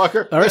bad,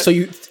 fucker. All right, so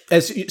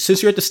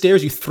since you're at the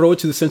stairs, you throw it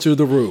to the center of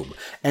the room,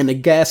 and a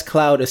gas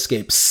cloud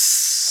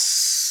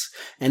escapes,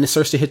 and it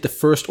starts to hit the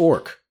first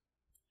orc.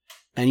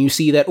 And you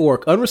see that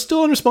orc,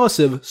 still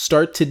unresponsive,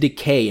 start to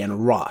decay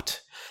and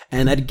rot.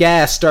 And that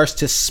gas starts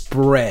to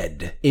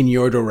spread in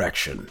your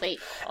direction.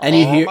 Wait. And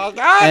you hear, my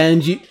God.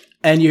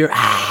 and you're,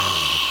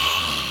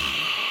 I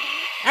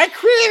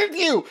created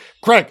you,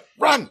 Greg.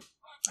 Run.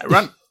 I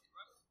run.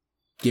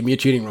 Give me a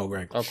cheating roll,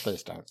 Greg. Oh,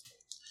 please don't.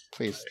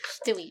 Please.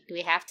 Do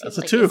we have to? That's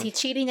a 2. Is he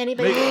cheating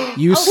anybody?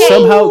 You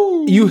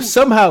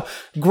somehow,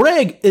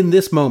 Greg in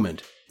this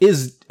moment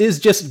is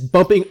just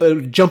jumping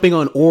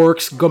on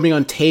orcs, jumping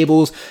on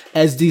tables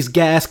as this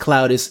gas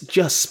cloud is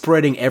just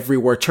spreading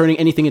everywhere, turning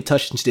anything it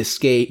touched into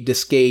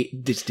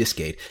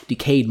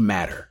decayed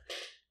matter.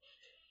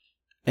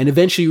 And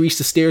eventually you reach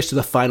the stairs to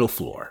the final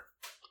floor.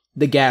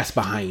 The gas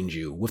behind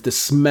you with the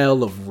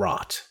smell of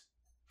rot.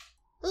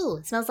 Ooh,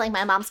 it smells like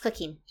my mom's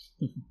cooking.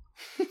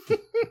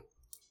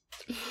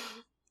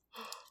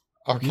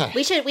 Okay.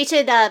 We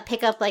should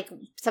pick up like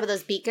some of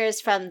those beakers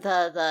from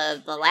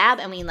the lab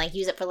and we like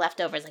use it for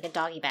leftovers like a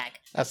doggy bag.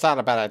 That's not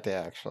a bad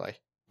idea, actually.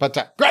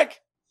 But, Greg!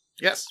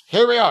 Yes.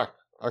 Here we are.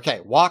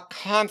 Okay, walk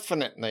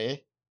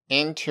confidently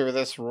into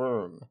this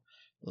room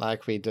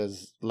like we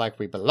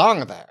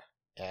belong there.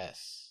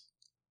 Yes.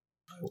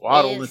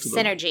 Waddle With into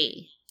the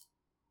synergy.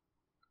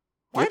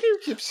 Why do you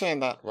keep saying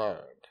that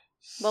word?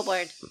 What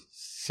word?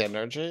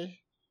 Synergy?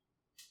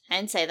 I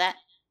didn't say that.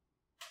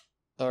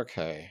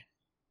 Okay.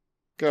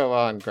 Go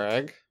on,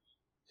 Greg.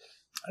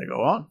 I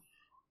go on.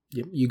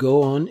 Yep, you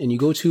go on and you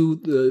go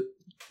to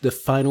the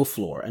final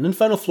floor. And in the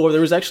final floor,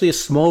 there is actually a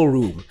small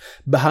room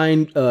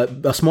behind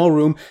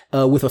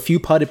with a few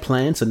potted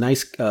plants, a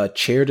nice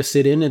chair to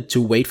sit in and to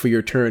wait for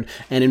your turn.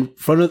 And in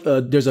front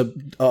of there's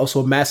also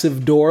a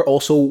massive door,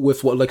 also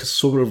with a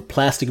sort of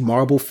plastic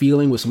marble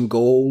feeling with some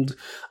gold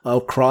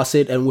across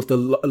it, and with the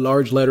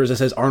large letters that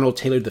says Arnold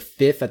Taylor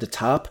V at the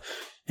top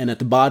and at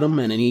the bottom,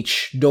 and in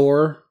each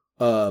door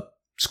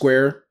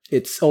square.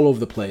 It's all over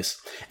the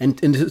place. And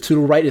to the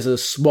right is a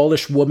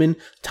smallish woman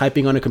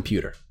typing on a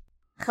computer.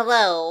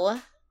 Hello.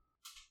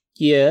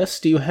 Yes,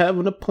 do you have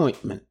an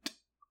appointment?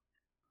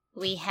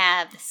 We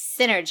have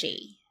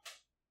synergy.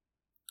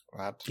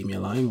 What? Give me a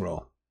lying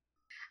roll.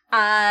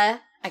 I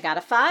got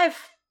a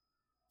 5.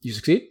 You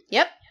succeed?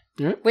 Yep.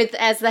 All right. With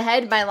as the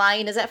head, my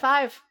lying is at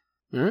 5.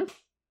 All right.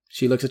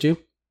 She looks at you.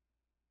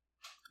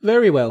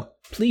 Very well.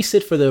 Please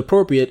sit for the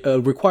appropriate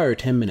required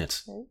 10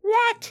 minutes.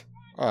 What?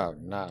 Oh,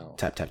 no.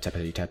 Tap, tap, tap,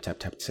 tap, tap,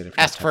 tap. Sit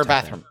Ask for a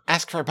bathroom.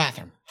 Ask for a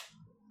bathroom.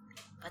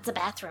 What's a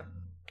bathroom?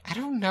 I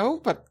don't know,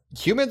 but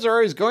humans are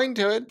always going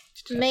to it.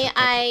 May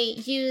I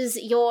use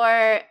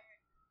your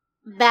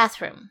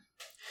bathroom?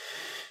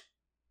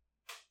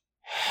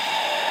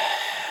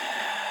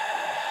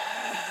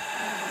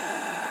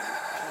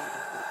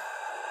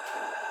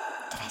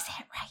 Did I say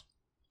it right?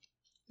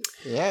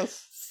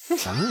 Yes.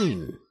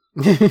 Fine.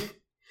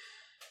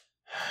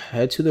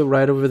 Head to the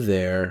right over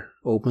there.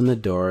 Open the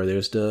door.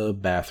 There's the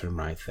bathroom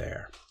right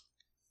there.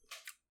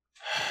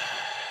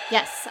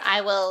 Yes,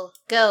 I will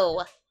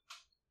go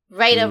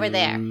right over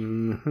there.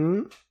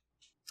 Mm-hmm.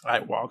 I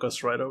walk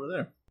us right over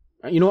there.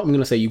 You know what? I'm going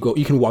to say you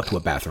can walk to a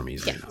bathroom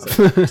easily. Yeah. Now.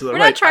 To the We're right,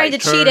 not trying I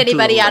to turn cheat to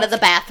anybody the out of the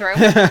left.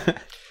 bathroom.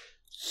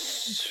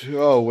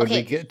 So, when we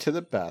Okay. get to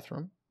the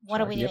bathroom... What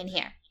are we doing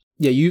here?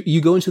 Yeah,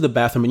 you go into the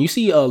bathroom and you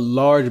see a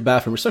large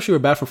bathroom, especially a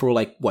bathroom for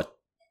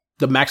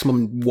the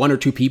maximum 1 or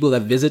 2 people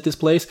that visit this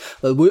place.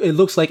 It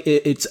looks like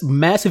it's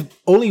massive,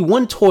 only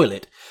one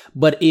toilet,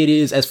 but it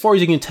is, as far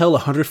as you can tell,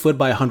 100 foot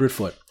by 100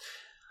 foot.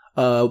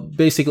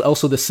 Basically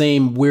also the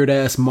same weird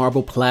ass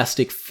marble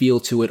plastic feel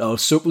to it.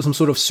 Some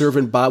sort of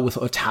servant bot with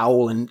a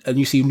towel and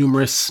you see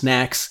numerous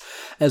snacks,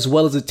 as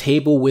well as a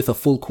table with a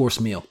full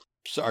course meal.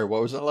 Sorry,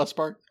 what was that last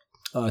part?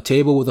 A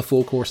table with a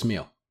full course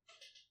meal.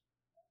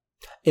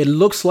 It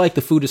looks like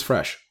the food is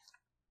fresh.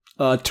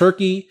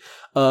 Turkey,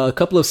 a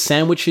couple of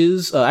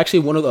sandwiches, actually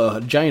one of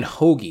a giant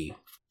hoagie,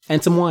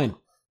 and some wine.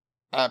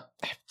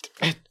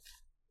 Okay,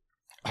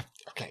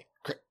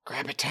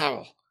 grab a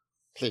towel,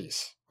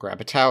 please.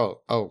 Grab a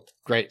towel. Oh,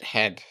 great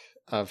head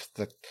of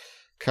the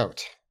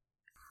coat.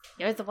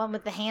 You're the one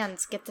with the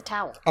hands. Get the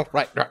towel. Oh,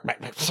 right.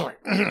 Sorry.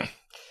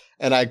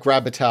 And I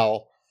grab a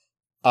towel,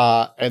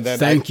 and then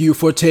Thank you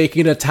for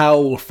taking a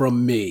towel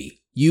from me.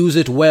 Use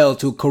it well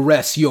to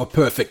caress your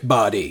perfect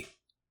body.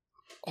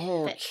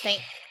 Oh,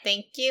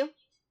 Thank you.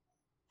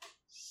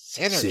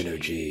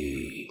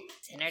 synergy.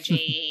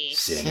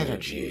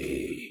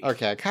 Synergy.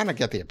 Okay, I kind of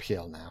get the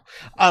appeal now.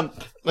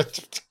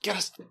 Let's get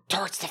us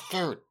towards the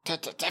food.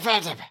 The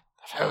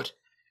food.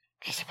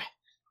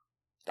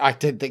 I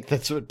didn't think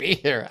this would be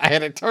here. I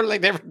had a totally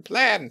different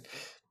plan.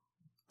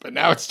 But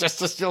now it's just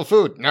to steal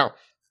food. No.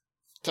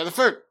 To the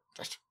food.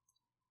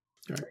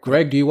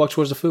 Greg, do you walk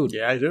towards the food?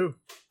 Yeah, I do.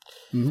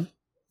 Mm-hmm.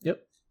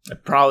 Yep. I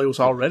probably was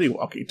already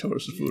walking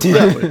towards the food.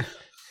 That way.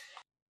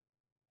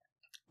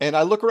 And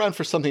I look around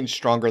for something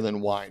stronger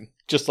than wine.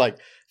 Just like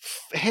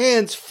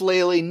hands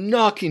flailing,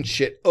 knocking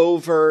shit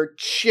over,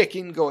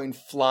 chicken going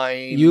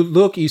flying. You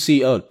look, you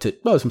see,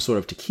 some sort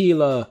of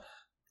tequila,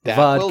 That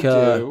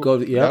vodka. will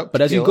do. Nope,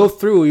 but as you tequila. go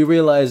through, you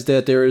realize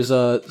that there is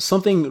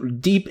something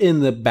deep in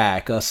the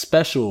back, a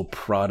special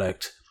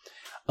product.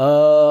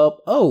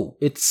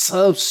 It's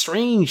a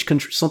strange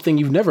something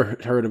you've never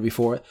heard of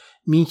before.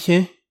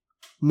 Moonshine.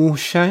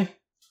 Mohini.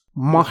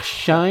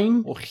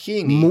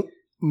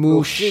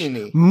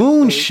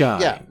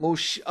 Moonshine. Yeah,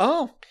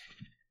 oh.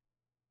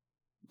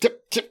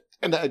 Tip,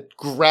 and I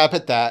grab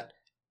at that,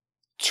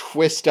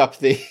 twist up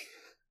the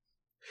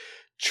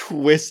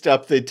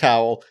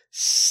towel,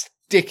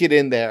 stick it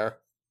in there,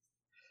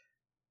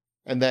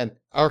 and then,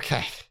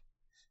 okay.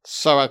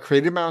 So I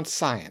created my own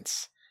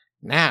science.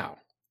 Now,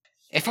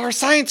 if our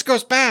science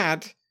goes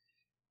bad,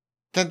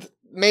 then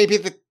maybe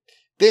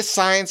this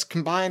science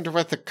combined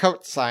with the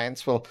coat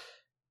science will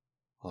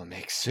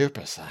make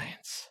super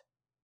science.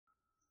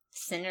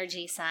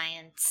 Synergy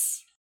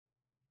science.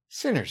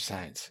 Sinner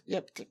signs.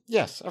 Yep.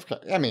 Yes. Okay.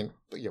 I mean,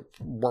 you're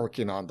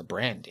working on the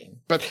branding.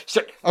 But,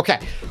 okay.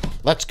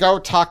 Let's go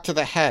talk to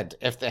the head.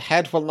 If the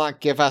head will not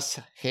give us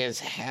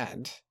his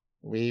head,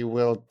 we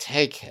will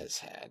take his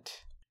head.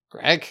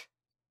 Greg?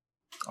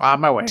 On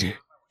my way.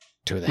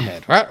 To the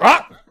head.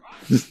 What?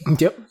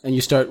 Yep. And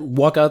you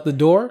walk out the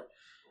door,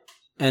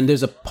 and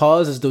there's a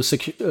pause as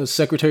the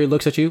secretary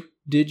looks at you.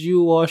 Did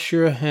you wash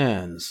your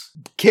hands?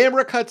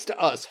 Camera cuts to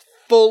us.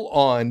 Full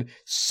on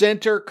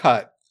center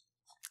cut.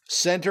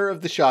 Center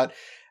of the shot.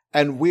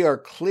 And we are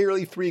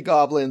clearly 3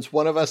 goblins.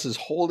 One of us is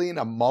holding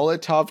a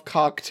Molotov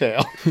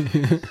cocktail.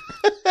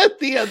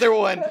 The other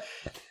one.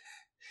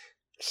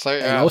 So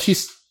yes. And all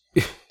she's...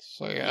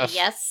 So yes.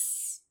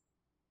 Yes.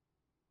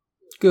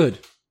 Good.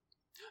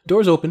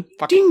 Doors open.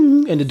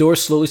 Ding! And the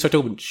doors slowly start to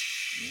open.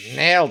 Shh.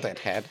 Nailed it,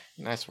 head.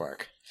 Nice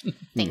work.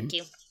 Thank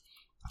you.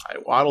 I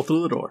waddle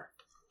through the door.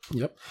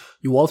 Yep.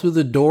 You walk through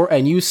the door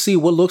and you see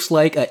what looks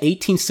like an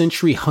 18th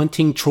century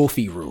hunting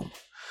trophy room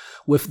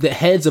with the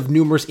heads of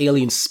numerous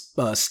alien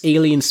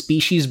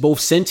species,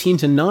 both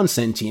sentient and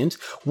non-sentient.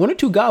 1 or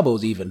 2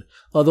 gobos even.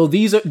 Although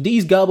these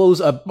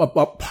gobos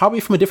are probably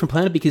from a different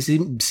planet because they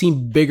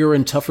seem bigger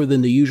and tougher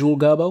than the usual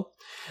gobbo.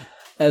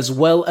 As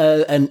well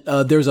as,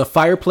 there's a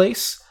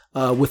fireplace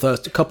with a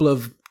couple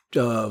of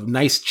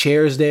nice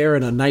chairs there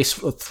and a nice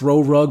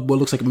throw rug, what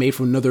looks like made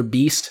from another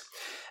beast.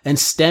 And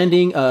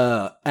standing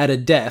at a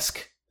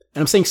desk,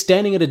 and I'm saying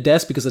standing at a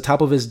desk because the top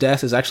of his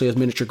desk is actually a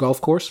miniature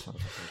golf course,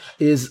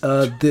 is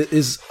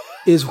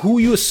who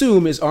you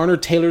assume is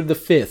Arnold Taylor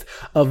V,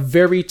 a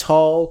very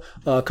tall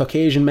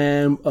Caucasian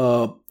man,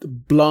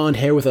 blonde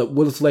hair with what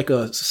looks like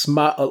an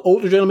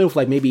older gentleman with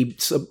like maybe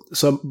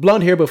some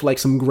blonde hair but with like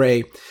some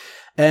gray,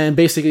 and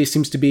basically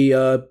seems to be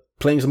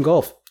playing some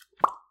golf.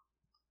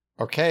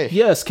 Okay.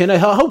 Yes.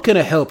 How can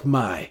I help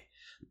my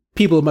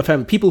people of my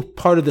family? People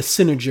part of the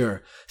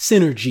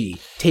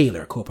Synergy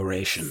Taylor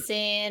Corporation.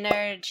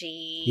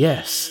 Synergy.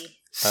 Yes.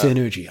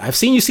 Synergy. I've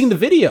seen the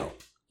video.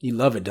 You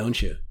love it,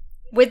 don't you?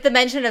 With the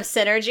mention of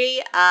synergy,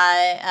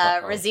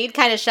 Razid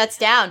kind of shuts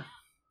down.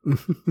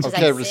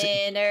 Okay, like,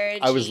 synergy.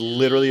 I was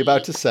literally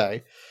about to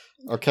say,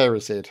 okay,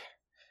 Razid.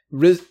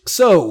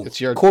 So,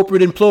 it's your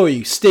corporate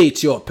employee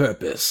states your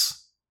purpose.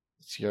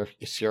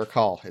 It's your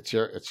call. It's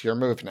your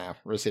move now,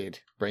 Razid.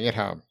 Bring it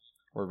home.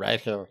 We're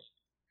right here.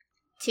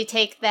 To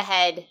take the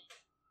head,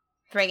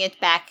 bring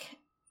it back,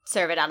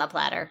 serve it on a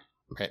platter.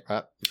 Wait,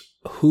 what?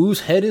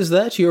 Whose head is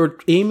that you're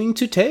aiming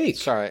to take?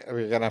 Sorry,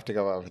 we're going to have to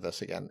go over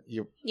this again.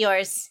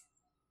 Yours.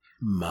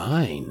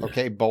 Mine.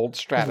 Okay, bold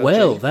strategy.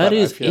 Well, that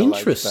is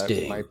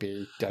interesting. Like that might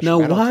be now,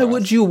 why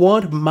would you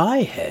want my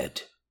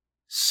head,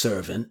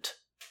 servant?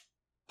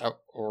 Oh,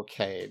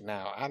 okay.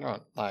 Now, I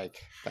don't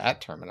like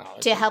that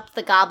terminology. To help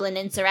the goblin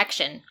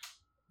insurrection.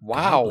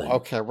 Wow. Goblin.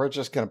 Okay, we're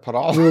just going to put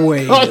all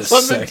Wait a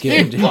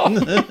second.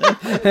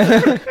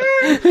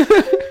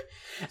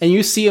 And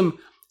you see him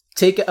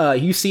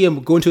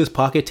go into his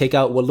pocket, take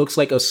out what looks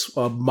like a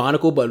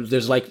monocle, but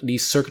there's like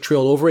these circuitry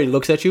all over it, and he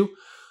looks at you.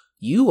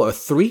 You are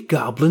 3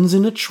 goblins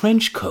in a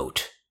trench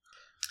coat.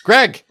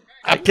 Greg!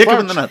 I kick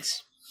him in the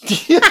nuts.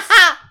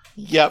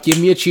 Yep. Give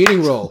me a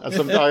cheating roll. That's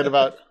what I'm talking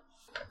about.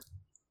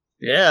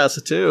 Yeah, that's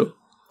a 2.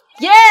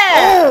 Yeah!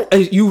 Oh!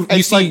 And you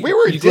it's see, like we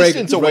were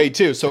distance away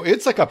too, so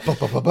it's like a.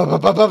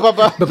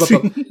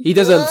 He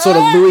does a sort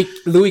of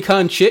Louis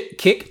Kahn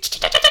kick.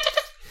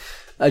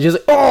 Just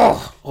like,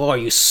 oh,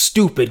 you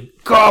stupid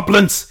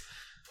goblins!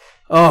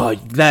 Oh,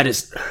 that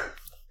is.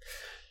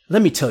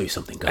 Let me tell you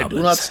something, goblins. I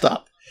do not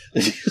stop.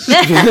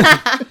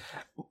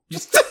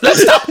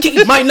 Stop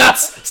kicking my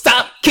nuts!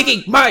 Stop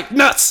kicking my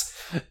nuts!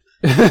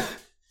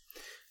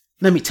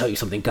 Let me tell you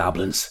something,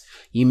 goblins.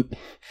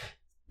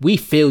 We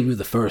failed you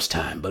the first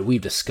time, but we've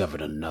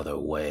discovered another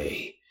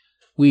way.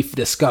 We've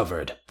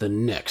discovered the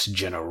next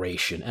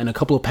generation. And a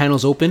couple of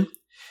panels open,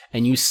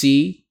 and you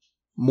see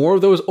more of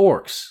those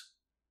orcs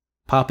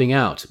popping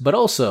out. But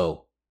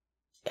also,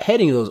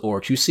 heading those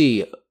orcs, you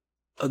see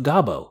a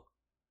gobbo,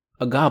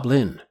 a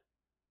goblin.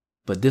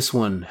 But this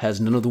one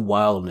has none of the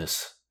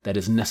wildness that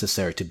is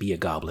necessary to be a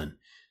goblin.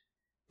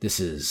 This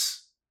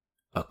is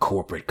a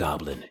corporate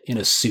goblin in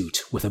a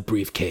suit with a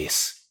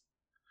briefcase.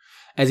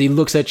 As he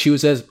looks at you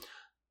and says,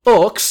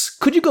 Orcs,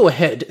 could you go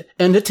ahead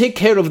and take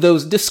care of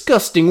those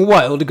disgusting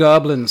wild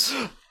goblins?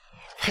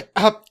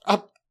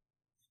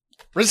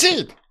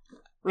 Razid,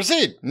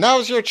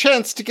 now's your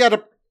chance to get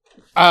what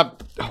are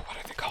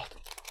they called?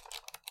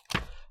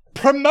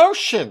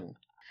 Promotion.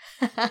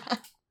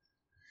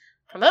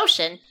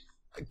 Promotion?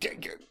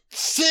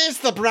 Seize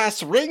the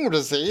brass ring,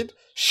 Razid.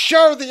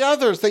 Show the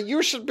others that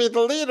you should be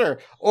the leader.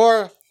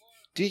 Or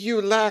do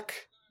you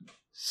lack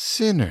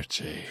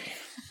synergy?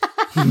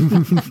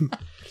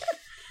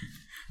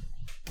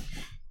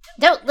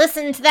 Don't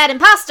listen to that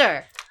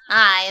imposter.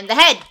 I am the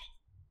head.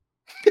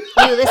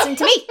 You listen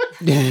to me.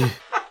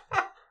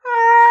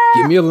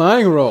 Give me a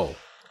lying roll.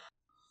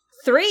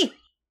 3.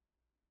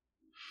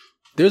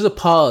 There's a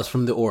pause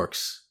from the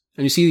orcs.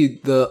 And you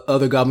see the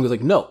other goblin goes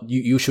like, no,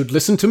 you should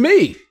listen to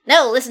me.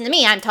 No, listen to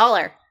me. I'm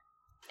taller.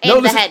 And No,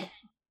 the head.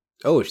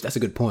 Oh, that's a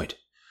good point.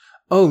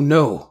 Oh,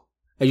 no.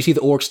 And you see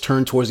the orcs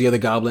turn towards the other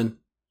goblin.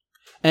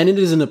 And it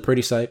isn't a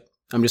pretty sight.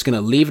 I'm just going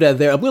to leave that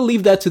there. I'm going to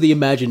leave that to the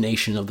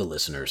imagination of the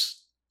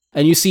listeners.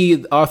 And you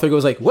see Arthur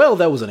goes like, well,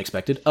 that was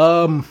unexpected.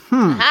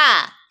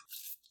 Ha!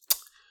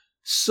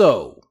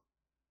 So,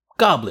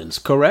 goblins,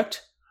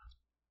 correct?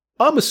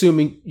 I'm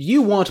assuming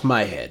you want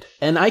my head,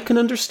 and I can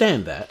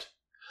understand that.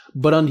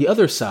 But on the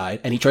other side,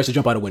 and he tries to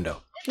jump out a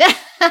window.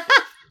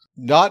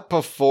 Not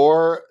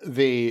before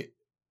the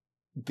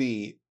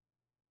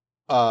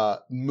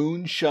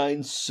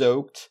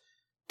moonshine-soaked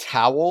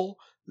towel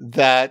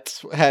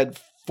that had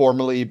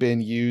formerly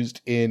been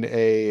used in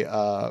a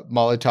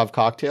Molotov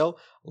cocktail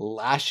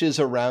lashes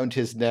around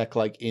his neck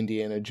like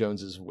Indiana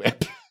Jones's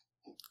whip.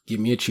 Give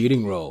me a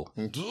cheating roll.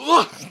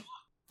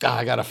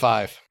 I got a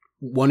 5.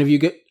 One of you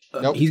get...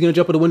 Nope. He's going to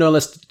jump out the window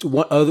unless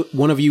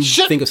one of you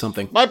think of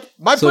something. My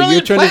So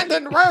brilliant plan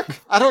didn't work.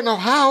 I don't know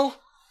how.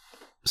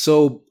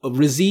 So,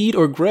 Razid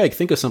or Greg,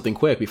 think of something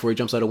quick before he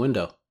jumps out a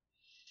window.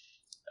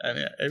 And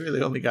yeah, I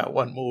really only got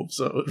one move,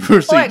 so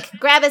Orc,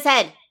 grab his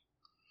head.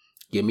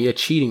 Give me a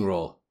cheating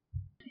roll.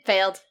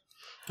 Failed.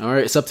 All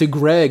right, it's up to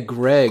Greg.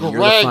 Greg, you're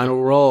the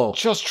final roll.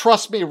 Just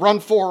trust me. Run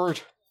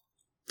forward.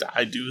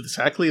 I do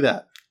exactly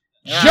that.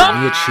 Give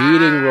me a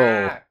cheating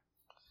roll.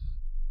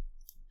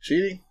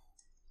 Cheating?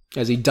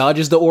 As he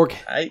dodges the orc.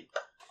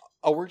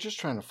 Oh, we're just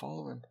trying to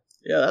follow him.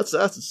 Yeah, that's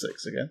a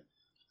 6 again.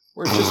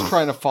 We're just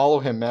trying to follow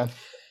him, man.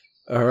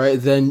 All right,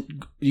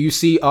 then you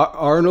see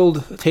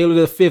Arnold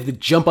Taylor V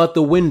jump out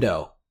the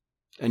window.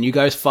 And you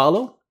guys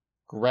follow?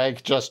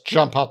 Greg, just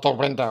jump out the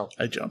window.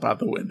 I jump out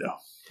the window.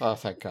 Oh,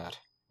 thank God.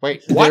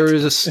 Wait, what? There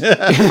is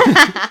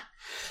a...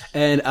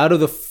 And out of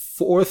the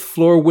 4th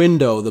floor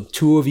window, the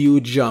two of you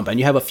jump, and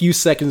you have a few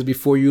seconds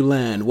before you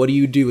land. What do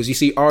you do? As you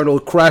see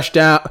Arnold crash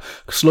down,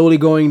 slowly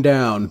going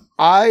down.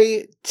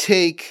 I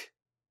take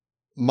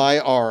my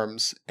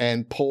arms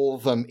and pull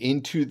them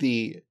into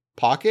the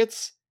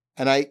pockets,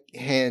 and I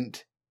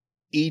hand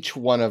each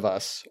one of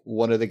us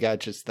one of the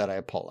gadgets that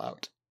I pull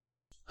out.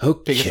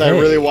 Okay. Because I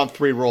really want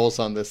 3 rolls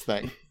on this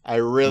thing. I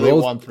really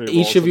want 3 rolls.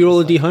 Each of you roll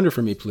a D100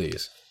 for me,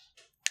 please.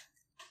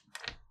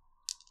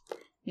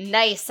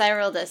 Nice. I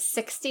rolled a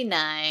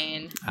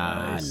 69.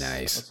 Nice.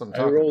 That's what I'm I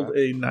talking rolled about.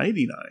 a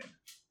 99.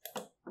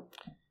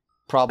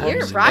 Problems.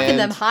 You're rocking and-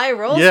 them high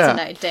rolls Yeah.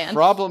 tonight, Dan.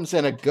 Problems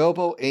and a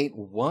gobo ain't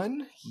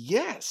one?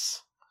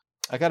 Yes.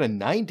 I got a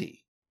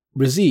 90.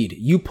 Razid,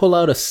 you pull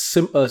out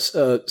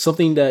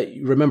something that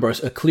you remember,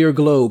 a clear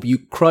globe. You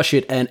crush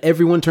it, and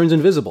everyone turns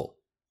invisible.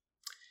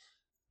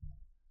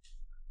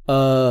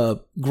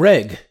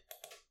 Greg,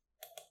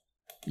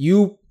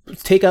 you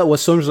take out what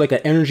sounds like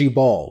an energy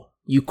ball.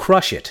 You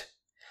crush it,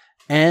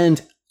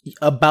 and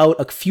about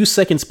a few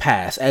seconds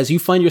pass as you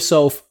find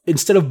yourself,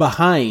 instead of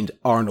behind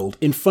Arnold,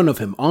 in front of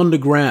him on the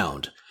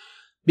ground,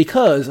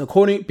 because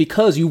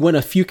you went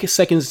a few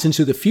seconds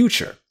into the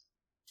future,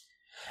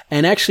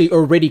 and actually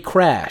already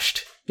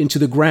crashed into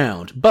the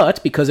ground.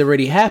 But because it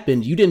already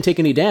happened, you didn't take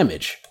any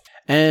damage.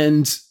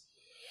 And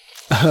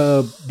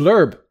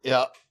Blurb.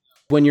 Yeah.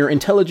 When your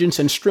intelligence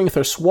and strength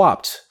are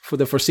swapped for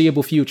the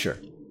foreseeable future.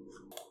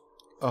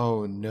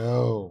 Oh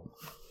no.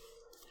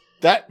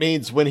 That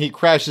means when he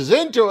crashes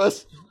into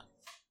us.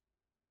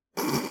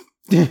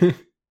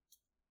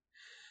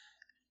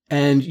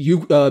 And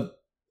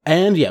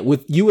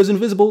with you as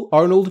invisible,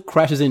 Arnold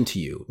crashes into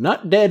you.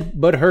 Not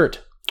dead, but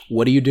hurt.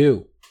 What do you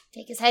do?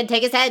 Take his head,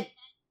 take his head.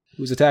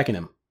 Who's attacking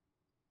him?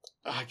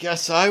 I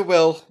guess I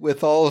will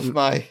with all of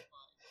my...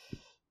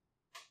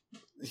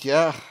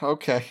 Yeah,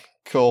 okay,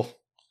 cool.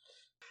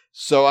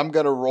 So I'm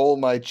going to roll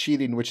my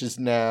cheating, which is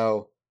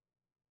now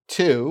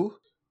 2,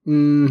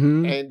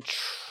 and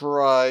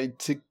try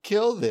to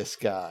kill this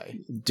guy.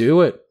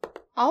 Do it.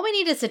 All we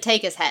need is to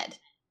take his head.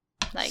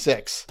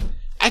 6.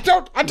 I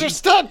don't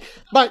understand.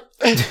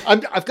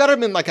 I've got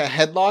him in like a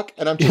headlock,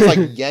 and I'm just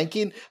like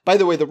yanking. By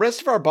the way, the rest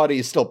of our body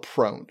is still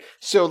prone.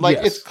 So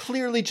It's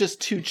clearly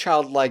just 2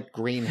 childlike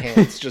green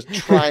hands just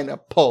trying to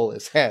pull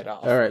his head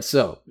off. All right,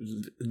 so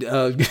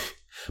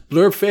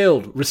Blurb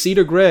failed. Razid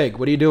or Greg,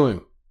 what are you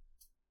doing?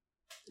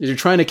 You're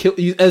trying to kill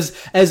you as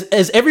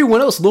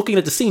everyone else looking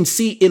at the scene.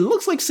 It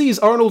looks like sees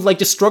Arnold like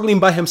just struggling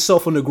by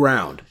himself on the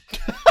ground.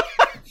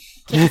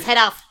 Kick his head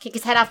off. Kick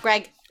his head off,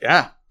 Greg.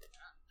 Yeah.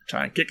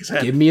 Try and kick his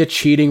head. Give me a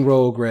cheating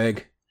roll,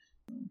 Greg.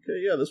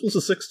 Okay, yeah, this was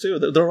a 6 too.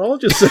 They're all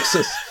just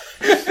 6s.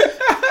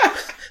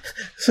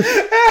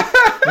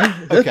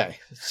 Okay,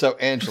 so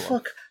Angela.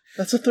 Fuck.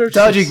 That's a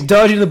 3rd.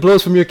 Dodging the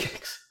blows from your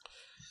kicks.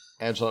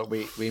 Angela,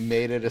 we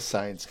made it a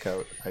science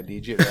coat. I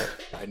need you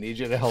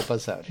to help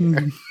us out here.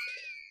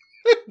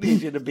 I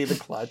need you to be the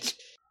clutch.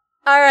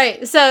 All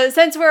right, so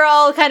since we're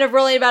all kind of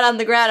rolling about on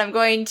the ground, I'm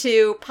going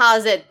to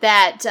posit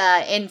that,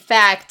 in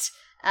fact,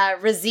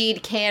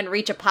 Razid can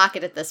reach a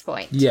pocket at this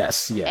point.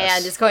 Yes.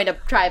 And is going to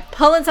try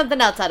pulling something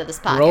else out of this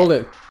pocket. Roll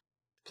it.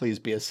 Please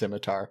be a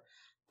scimitar.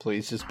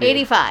 Please just be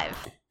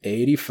 85.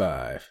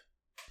 85.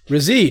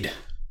 Razid,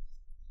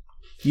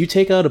 you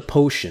take out a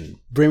potion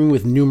brimming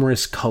with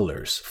numerous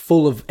colors,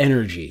 full of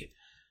energy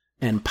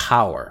and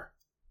power.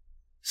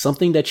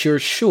 Something that you're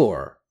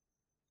sure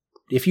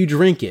If you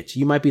drink it,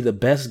 you might be the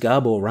best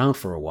gobbo around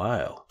for a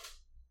while.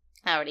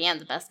 I already am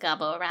the best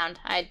gobbo around.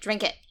 I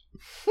drink it.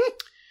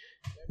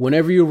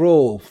 Whenever you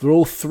roll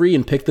 3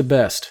 and pick the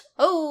best.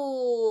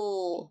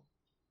 Oh.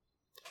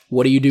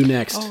 What do you do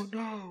next? Oh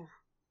no.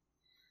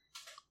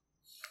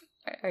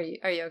 Are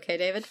you okay,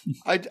 David?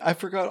 I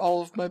forgot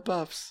all of my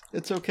buffs.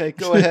 It's okay.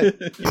 Go ahead.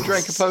 You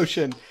drank a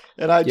potion,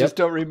 and I just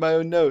don't read my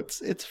own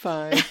notes. It's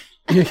fine.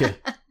 Okay.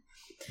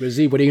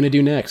 Razid, what are you going to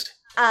do next?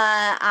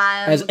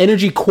 As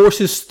energy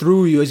courses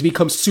through you, as you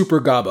become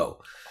super gobbo.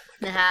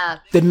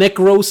 The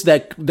necros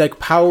that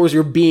powers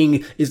your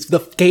being, is the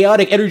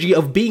chaotic energy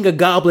of being a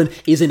goblin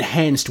is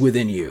enhanced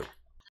within you.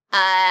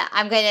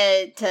 I'm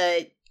going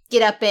to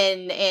get up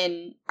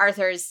in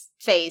Arthur's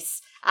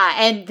face.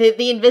 And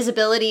the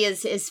invisibility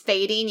is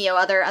fading. You know,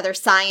 other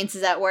science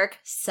is at work.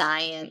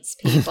 Science,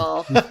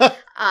 people.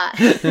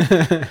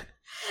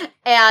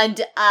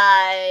 And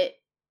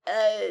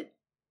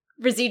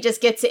Razid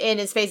just gets in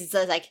his face and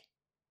says, like,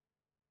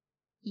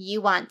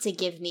 "You want to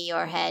give me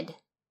your head?"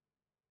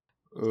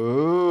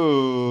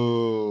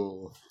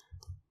 Ooh.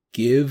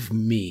 Give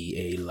me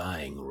a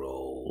lying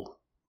roll.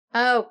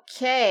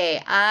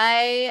 Okay,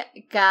 I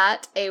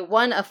got a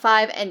 1, a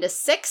 5, and a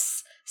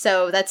 6.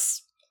 So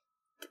that's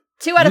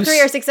 2 out of 3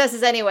 are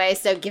successes anyway,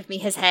 so give me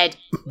his head.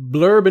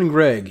 Blurb and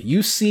Greg,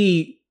 you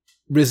see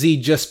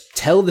Razid just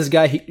tell this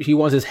guy he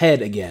wants his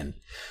head again.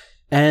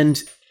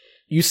 And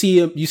you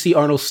see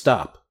Arnold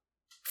stop,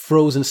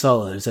 frozen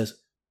solid, and says,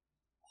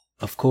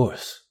 "Of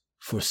course,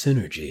 for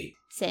synergy."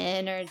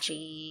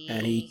 Synergy.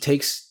 And he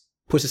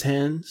puts his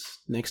hands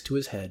next to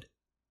his head,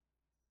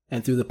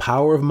 and through the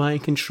power of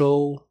mind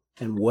control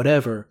and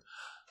whatever,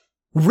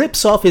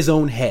 rips off his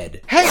own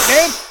head. Hey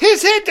man,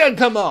 his head doesn't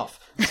come off!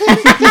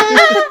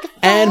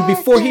 And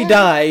before he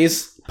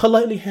dies,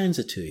 politely hands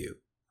it to you.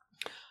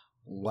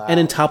 Wow. And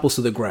then topples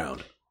to the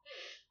ground.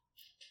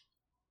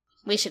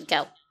 We should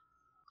go.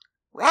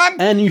 Run!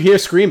 And you hear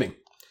screaming.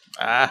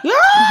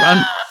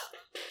 Run!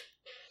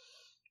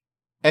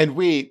 And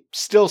we,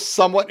 still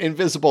somewhat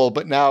invisible,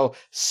 but now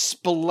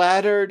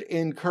splattered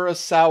in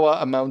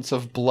Kurosawa amounts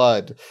of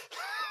blood,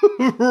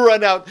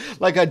 run out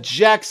like a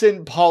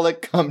Jackson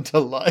Pollock come to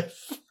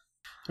life.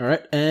 All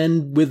right,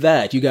 and with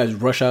that, you guys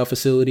rush out of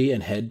facility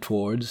and head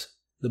towards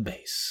the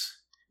base.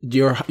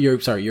 Your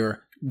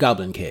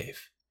goblin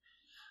cave.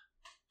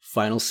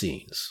 Final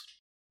scenes.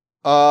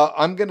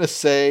 I'm gonna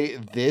say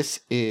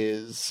this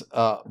is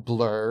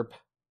Blurb.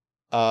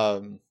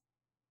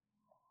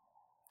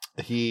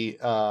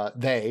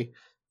 They,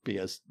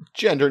 because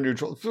gender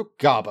neutral,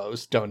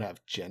 gobbos don't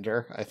have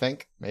gender, I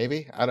think,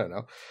 maybe, I don't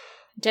know.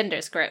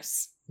 Gender's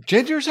gross.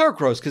 Genders are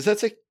gross, because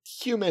that's a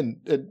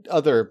human,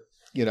 other,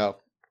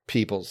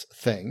 people's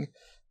thing.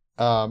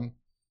 And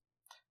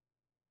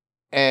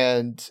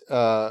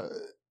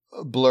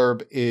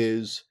Blurb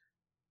is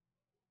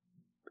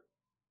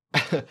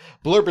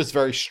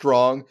very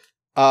strong,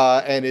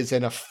 and is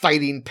in a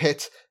fighting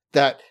pit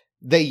that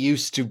they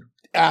used to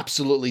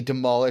absolutely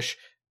demolish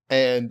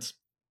and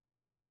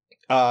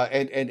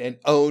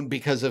own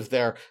because of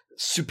their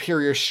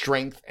superior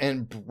strength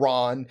and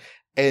brawn.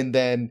 And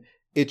then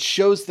it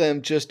shows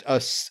them just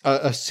a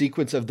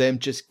sequence of them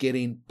just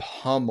getting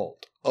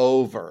pummeled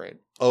over and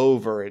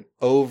over and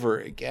over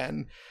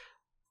again.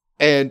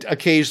 And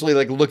occasionally,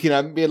 like, looking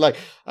at me and being like,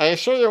 "Are you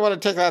sure you want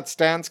to take that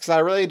stance? Because I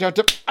really don't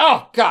do—"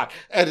 Oh, God.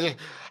 And,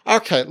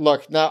 okay,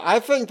 look, now, I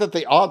think that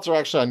the odds are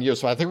actually on you,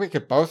 so I think we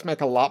could both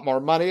make a lot more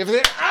money if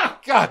they— Oh,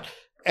 God.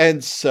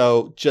 And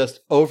so,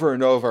 just over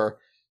and over.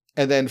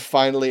 And then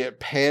finally it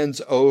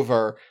pans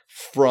over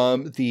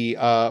from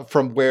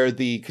where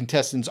the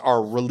contestants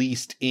are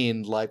released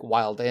in, like,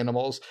 wild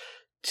animals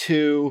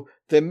to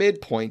the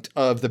midpoint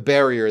of the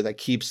barrier that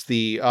keeps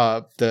the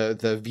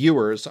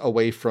viewers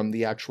away from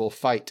the actual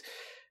fight.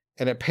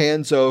 And it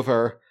pans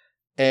over,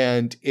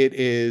 and it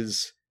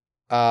is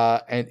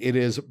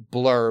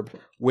Blurb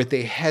with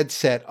a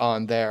headset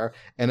on there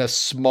and a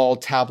small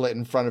tablet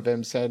in front of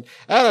him saying,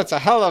 "And it's a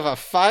hell of a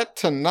fight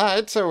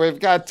tonight. So we've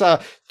got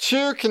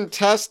 2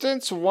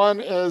 contestants. One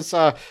is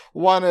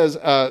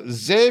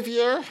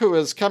Xavier, who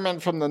is coming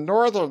from the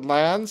Northern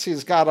Lands.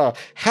 He's got a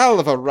hell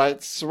of a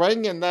right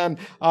swing. And then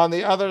on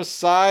the other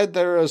side,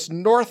 there is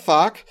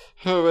Northok,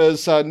 who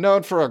is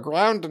known for a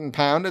ground and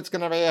pound. It's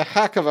going to be a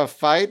heck of a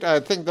fight. I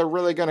think they're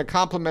really going to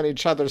complement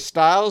each other's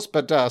styles,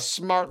 but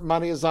smart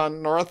money is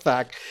on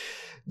Northok.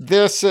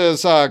 This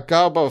is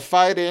Gobbo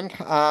Fighting.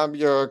 I'm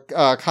your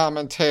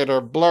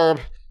commentator, Blurb.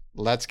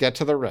 Let's get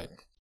to the ring."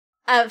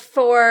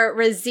 For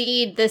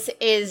Razid, this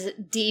is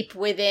deep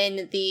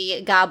within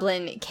the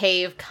Goblin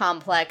Cave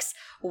complex,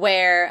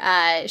 where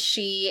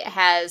she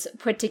has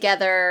put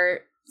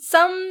together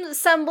some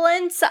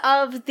semblance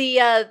of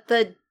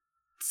the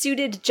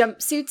suited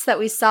jumpsuits that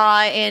we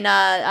saw in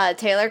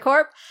Taylor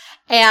Corp.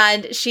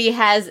 And she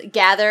has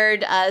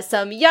gathered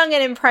some young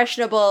and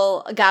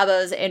impressionable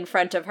gobbos in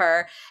front of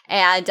her,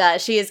 and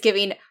she is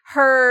giving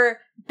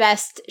her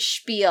best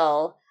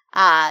spiel,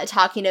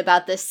 talking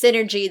about the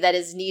synergy that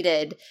is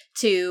needed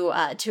to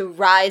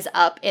rise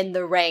up in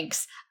the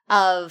ranks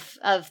of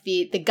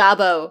the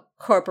Gabo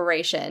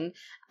Corporation.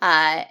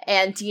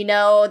 And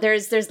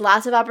there's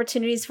lots of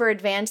opportunities for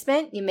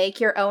advancement. You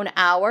make your own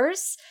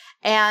hours,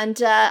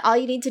 and all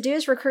you need to do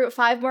is recruit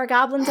 5 more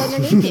goblins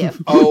underneath you.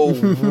 Oh,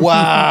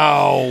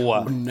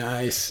 wow.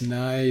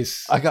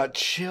 Nice. I got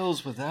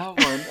chills with that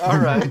one. All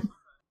right.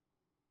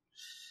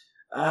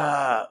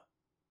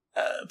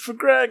 For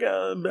Greg,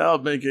 I'll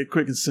make it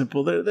quick and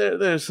simple.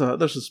 There's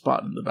a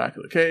spot in the back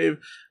of the cave,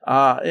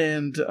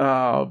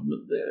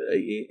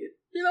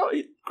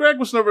 Greg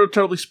was never a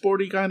totally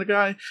sporty kind of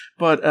guy,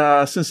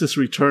 but since this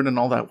return and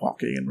all that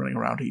walking and running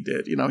around he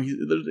did,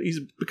 he's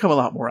become a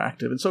lot more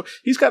active, and so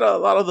he's got a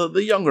lot of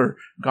the younger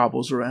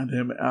gobbles around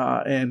him,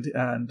 and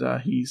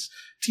he's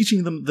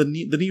teaching them the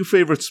new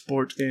favorite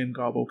sport in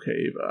Gobble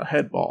Cave,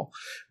 headball,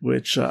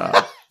 which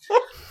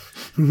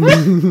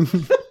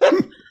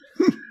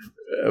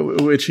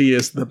which he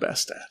is the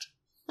best at.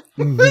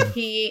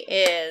 He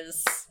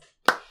is.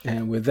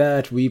 And with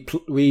that, we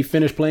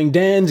finish playing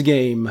Dan's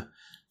game.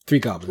 3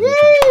 goblins.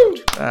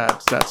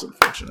 That's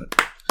unfortunate.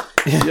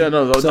 Yeah,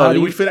 no.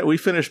 We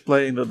finished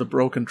playing the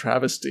broken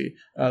travesty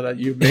that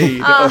you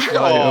made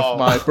of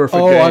my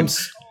perfect game.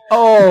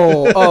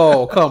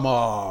 Come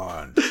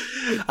on!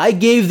 I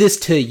gave this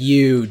to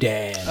you,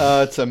 Dan.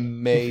 It's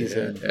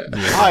amazing.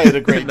 Yeah. I had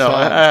a great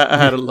time. I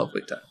had a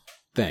lovely time.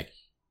 Thank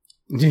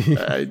you.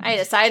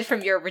 Aside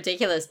from your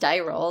ridiculous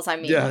die rolls, I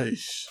mean... Yeah.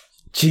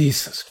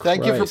 Jesus Christ.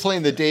 Thank you for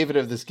playing the David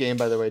of this game,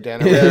 by the way,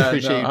 Dan. I really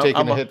appreciate you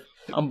taking a hit.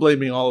 I'm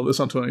blaming all of this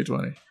on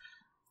 2020.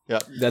 Yeah,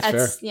 that's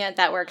fair. Yeah,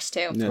 that works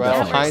too. Yeah,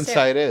 well,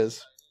 hindsight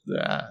is.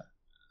 Yeah.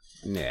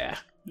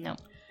 No.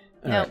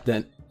 All right,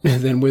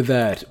 then with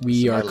that,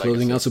 we are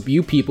closing out so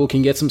you people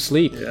can get some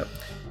sleep. Yep.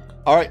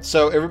 All right,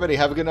 so everybody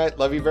have a good night.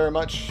 Love you very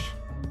much.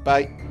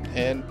 Bye.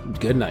 And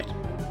good night.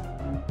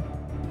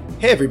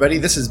 Hey everybody,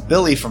 this is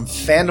Billy from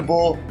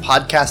Fandible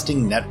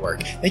Podcasting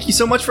Network. Thank you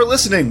so much for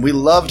listening. We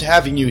loved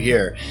having you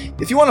here.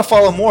 If you want to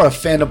follow more of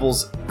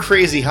Fandible's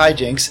crazy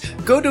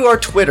hijinks, go to our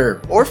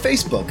Twitter or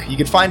Facebook. You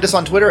can find us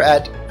on Twitter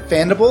at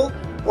Fandible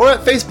or at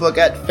Facebook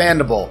at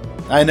Fandible.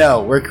 I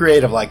know, we're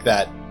creative like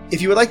that.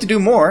 If you would like to do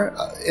more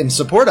and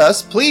support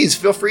us, please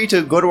feel free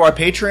to go to our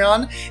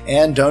Patreon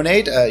and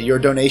donate. Your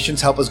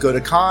donations help us go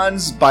to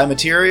cons, buy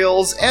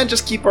materials, and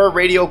just keep our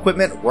radio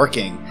equipment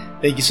working.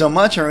 Thank you so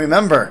much, and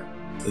remember,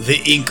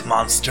 the ink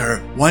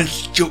monster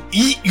wants to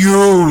eat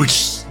you!